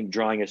mindful, I think,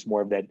 drawing us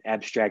more of that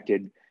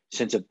abstracted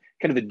sense of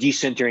kind of the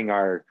decentering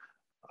our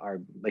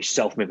like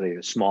self, maybe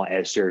a small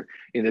s, or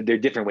there are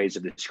different ways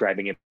of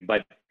describing it,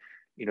 but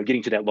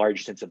getting to that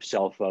large sense of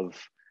self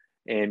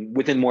and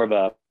within more of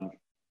a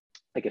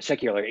like a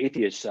secular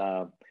atheist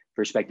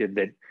perspective,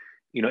 that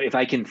if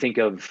I can think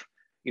of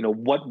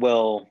what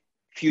will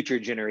future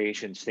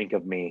generations think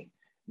of me,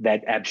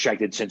 that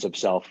abstracted sense of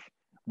self,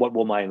 what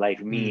will my life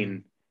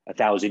mean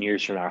 1,000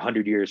 years from now,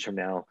 100 years from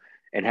now,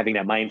 and having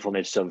that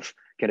mindfulness of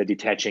kind of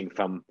detaching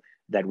from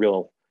that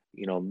real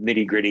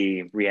nitty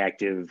gritty,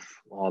 reactive,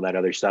 all that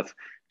other stuff,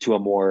 to a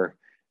more,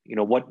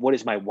 what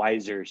is my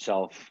wiser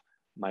self,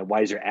 my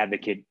wiser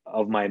advocate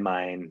of my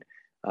mind,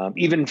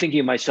 even thinking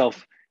of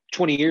myself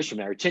 20 years from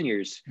now, or 10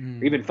 years,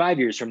 or even 5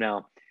 years from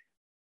now,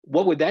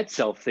 what would that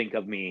self think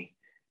of me?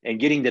 And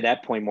getting to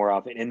that point more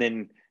often. And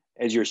then,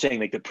 as you're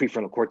saying, like the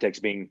prefrontal cortex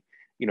being,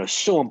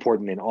 so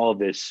important in all of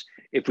this,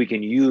 if we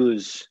can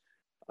use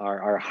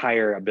our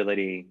higher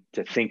ability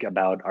to think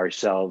about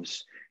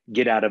ourselves,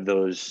 get out of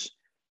those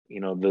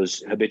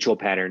habitual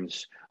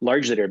patterns,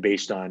 largely that are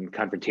based on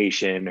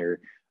confrontation or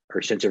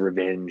sense of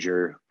revenge,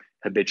 or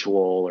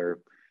habitual,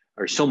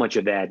 or so much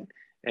of that.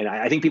 And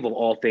I think people of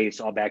all faiths,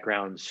 all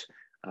backgrounds,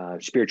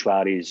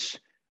 spiritualities,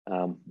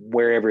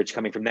 wherever it's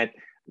coming from,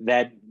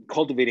 that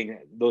cultivating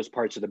those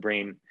parts of the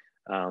brain,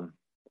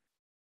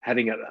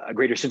 having a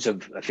greater sense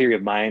of a theory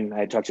of mind.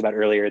 I talked about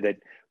earlier that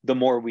the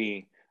more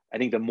we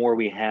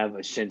have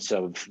a sense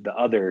of the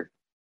other,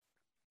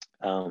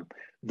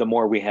 the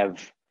more we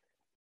have,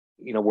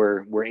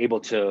 we're able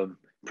to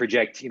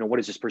project, what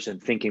is this person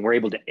thinking? We're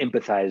able to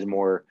empathize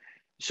more.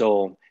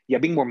 So yeah,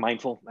 being more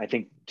mindful, I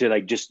think, to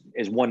like just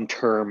as one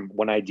term,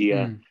 one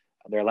idea,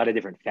 there are a lot of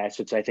different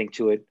facets, I think,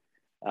 to it.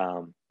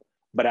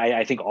 But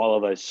I think all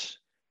of us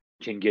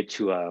can get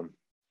to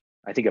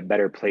I think a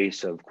better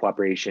place of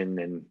cooperation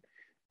and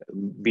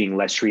being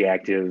less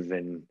reactive.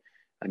 And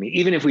I mean,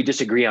 even if we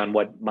disagree on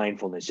what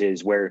mindfulness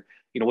is, where,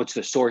 what's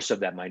the source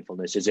of that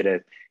mindfulness? Is it a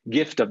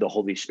gift of the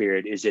Holy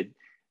Spirit? Is it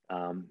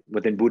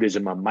within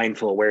Buddhism, a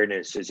mindful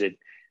awareness? Is it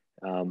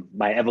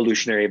my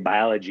evolutionary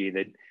biology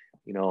that,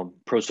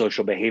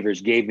 pro-social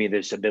behaviors gave me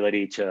this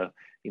ability to,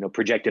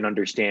 project and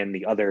understand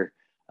the other,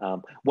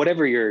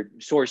 whatever your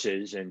source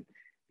is. And,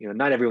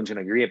 not everyone's going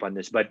to agree upon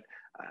this, but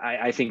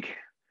I think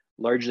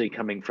largely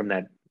coming from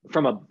that,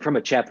 from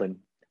a chaplain,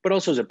 but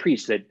also as a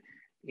priest, that,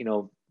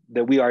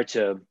 that we are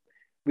to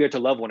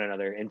love one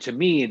another. And to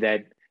me,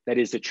 that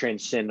is to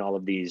transcend all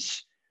of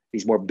these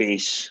more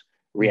base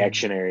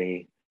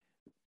reactionary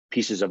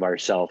pieces of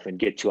ourself and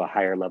get to a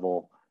higher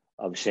level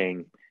of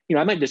saying,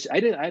 I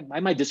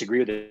might disagree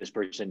with this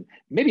person,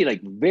 maybe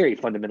like very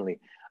fundamentally.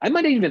 I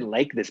might even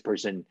like this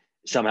person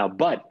somehow,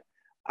 but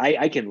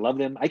I can love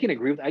them. I can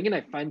agree with,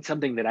 I find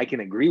something that I can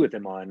agree with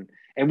them on,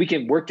 and we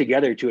can work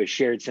together to a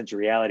shared sense of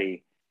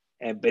reality.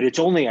 But it's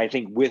only, I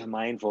think, with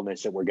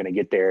mindfulness that we're going to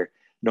get there,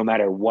 no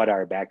matter what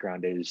our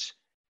background is.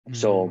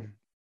 So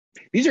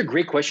these are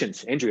great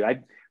questions, Andrew.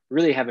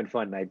 really having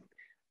fun.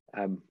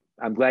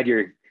 I'm glad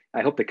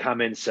I hope the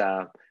comments,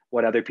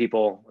 what other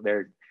people,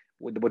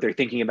 what they're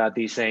thinking about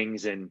these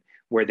things and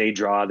where they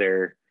draw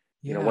their,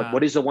 Yeah.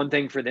 what is the one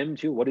thing for them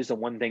too? What is the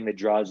one thing that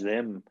draws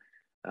them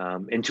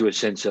into a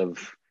sense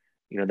of,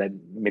 that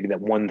maybe that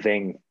one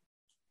thing.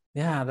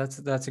 Yeah,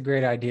 that's a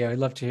great idea. I'd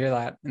love to hear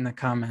that in the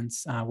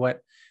comments.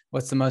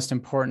 What's the most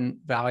important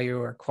value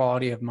or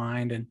quality of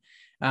mind? And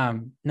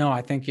no,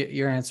 I think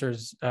your answer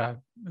is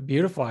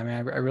beautiful. I mean, I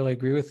really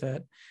agree with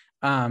it.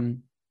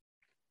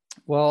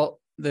 Well,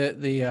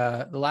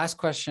 the last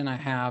question I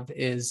have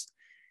is,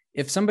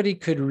 if somebody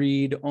could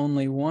read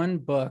only one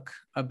book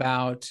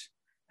about,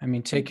 I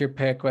mean, take your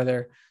pick,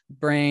 whether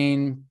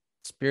brain,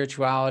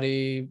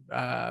 spirituality,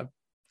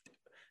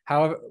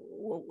 however,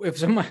 if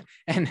someone,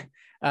 and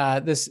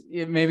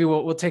maybe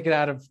we'll take it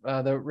out of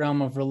the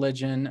realm of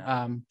religion.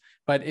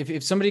 But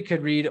if somebody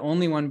could read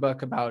only one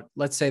book about,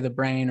 let's say, the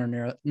brain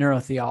or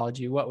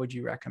neurotheology, what would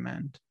you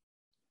recommend?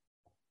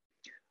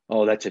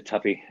 Oh, that's a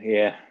toughie.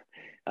 Yeah.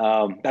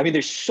 I mean,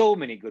 there's so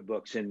many good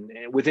books and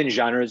within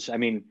genres. I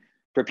mean,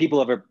 for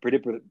people of a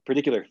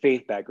particular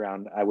faith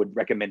background, I would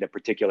recommend a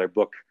particular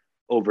book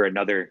over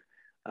another.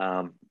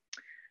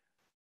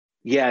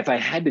 Yeah, if I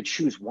had to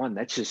choose one,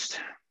 that's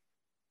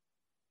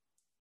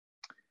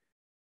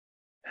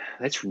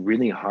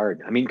really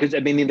hard. I mean, because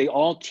they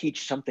all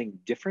teach something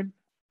different.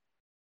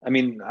 I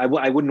mean, I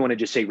wouldn't want to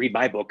just say read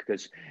my book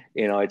because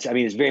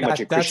it's very much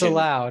a That's Christian.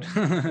 allowed.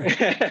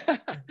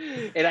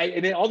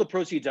 And then all the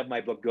proceeds of my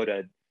book go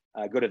to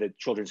the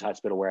children's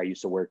hospital where I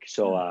used to work.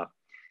 So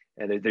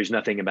and there's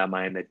nothing about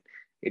mine that,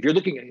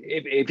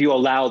 if you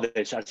allow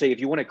this, I'd say if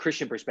you want a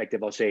Christian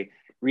perspective, I'll say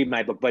read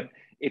my book. But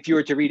if you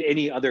were to read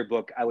any other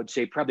book, I would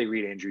say probably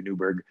read Andrew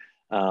Newberg.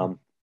 And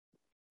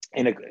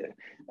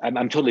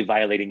I'm totally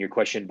violating your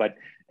question, but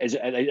as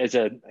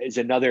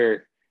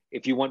another,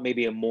 if you want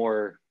maybe a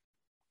more,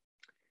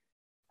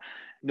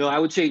 no, I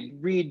would say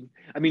read,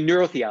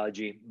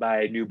 Neurotheology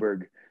by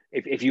Newberg.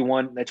 If you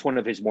want, that's one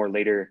of his more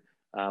later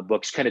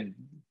books, kind of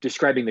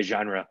describing the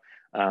genre.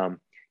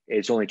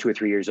 It's only 2 or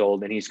 3 years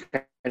old, and he's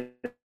kind of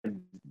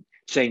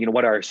saying,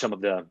 what are some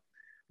of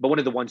but one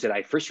of the ones that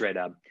I first read,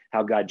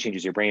 How God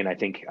Changes Your Brain, I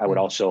think I would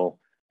also,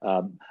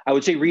 I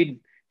would say read,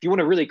 if you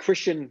want a really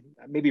Christian,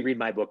 maybe read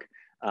my book.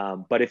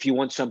 But if you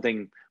want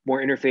something more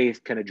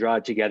interfaith, kind of draw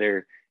it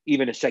together,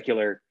 even a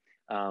secular,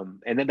 and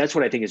then that's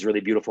what I think is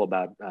really beautiful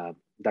about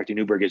Dr.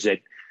 Newberg, is that,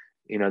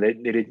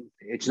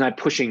 it's not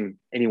pushing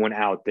anyone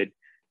out, that,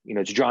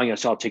 it's drawing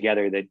us all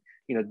together, that,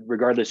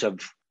 regardless of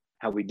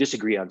how we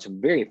disagree on some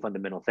very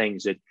fundamental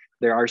things, that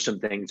there are some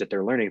things that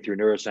they're learning through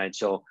neuroscience.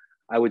 So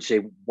I would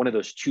say one of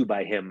those two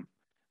by him.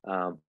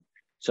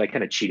 So I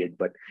kind of cheated,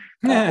 but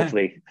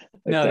hopefully.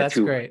 No, that's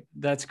great.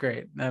 That's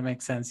great. That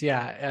makes sense.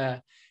 Yeah.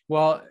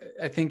 Well,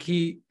 I think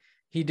he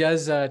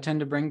does tend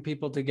to bring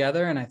people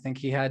together, and I think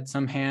he had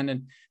some hand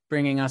in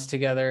bringing us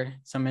together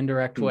some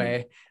indirect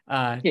way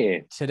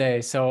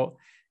today. So,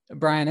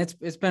 Bryan,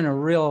 it's been a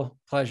real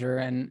pleasure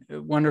and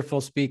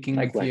wonderful speaking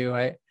with you.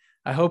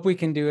 I hope we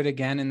can do it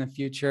again in the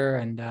future,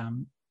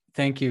 and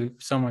thank you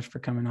so much for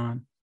coming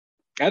on.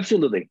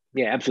 Absolutely.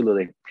 Yeah,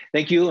 absolutely.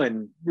 Thank you,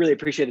 and really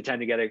appreciate the time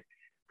together.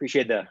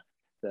 Appreciate the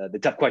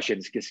tough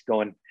questions, just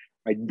going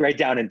right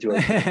down into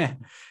it.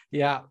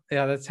 Yeah,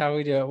 that's how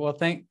we do it. Well,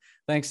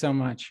 thanks so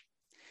much.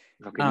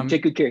 Okay,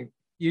 take good care.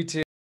 You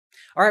too.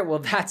 All right, well,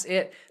 that's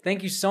it.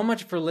 Thank you so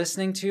much for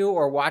listening to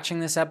or watching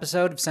this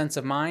episode of Sense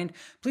of Mind.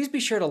 Please be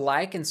sure to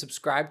like and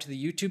subscribe to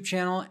the YouTube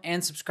channel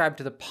and subscribe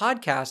to the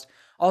podcast.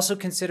 Also,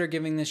 consider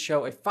giving this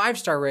show a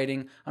 5-star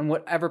rating on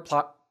whatever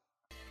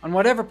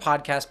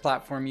podcast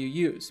platform you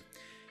use.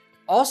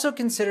 Also,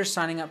 consider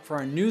signing up for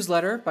our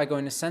newsletter by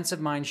going to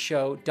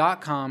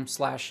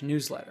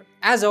senseofmindshow.com/newsletter.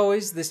 As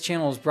always, this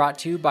channel is brought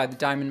to you by the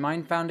Diamond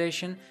Mind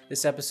Foundation.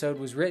 This episode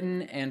was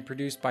written and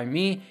produced by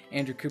me,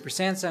 Andrew Cooper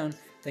Sansone.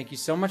 Thank you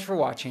so much for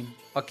watching.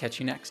 I'll catch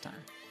you next time.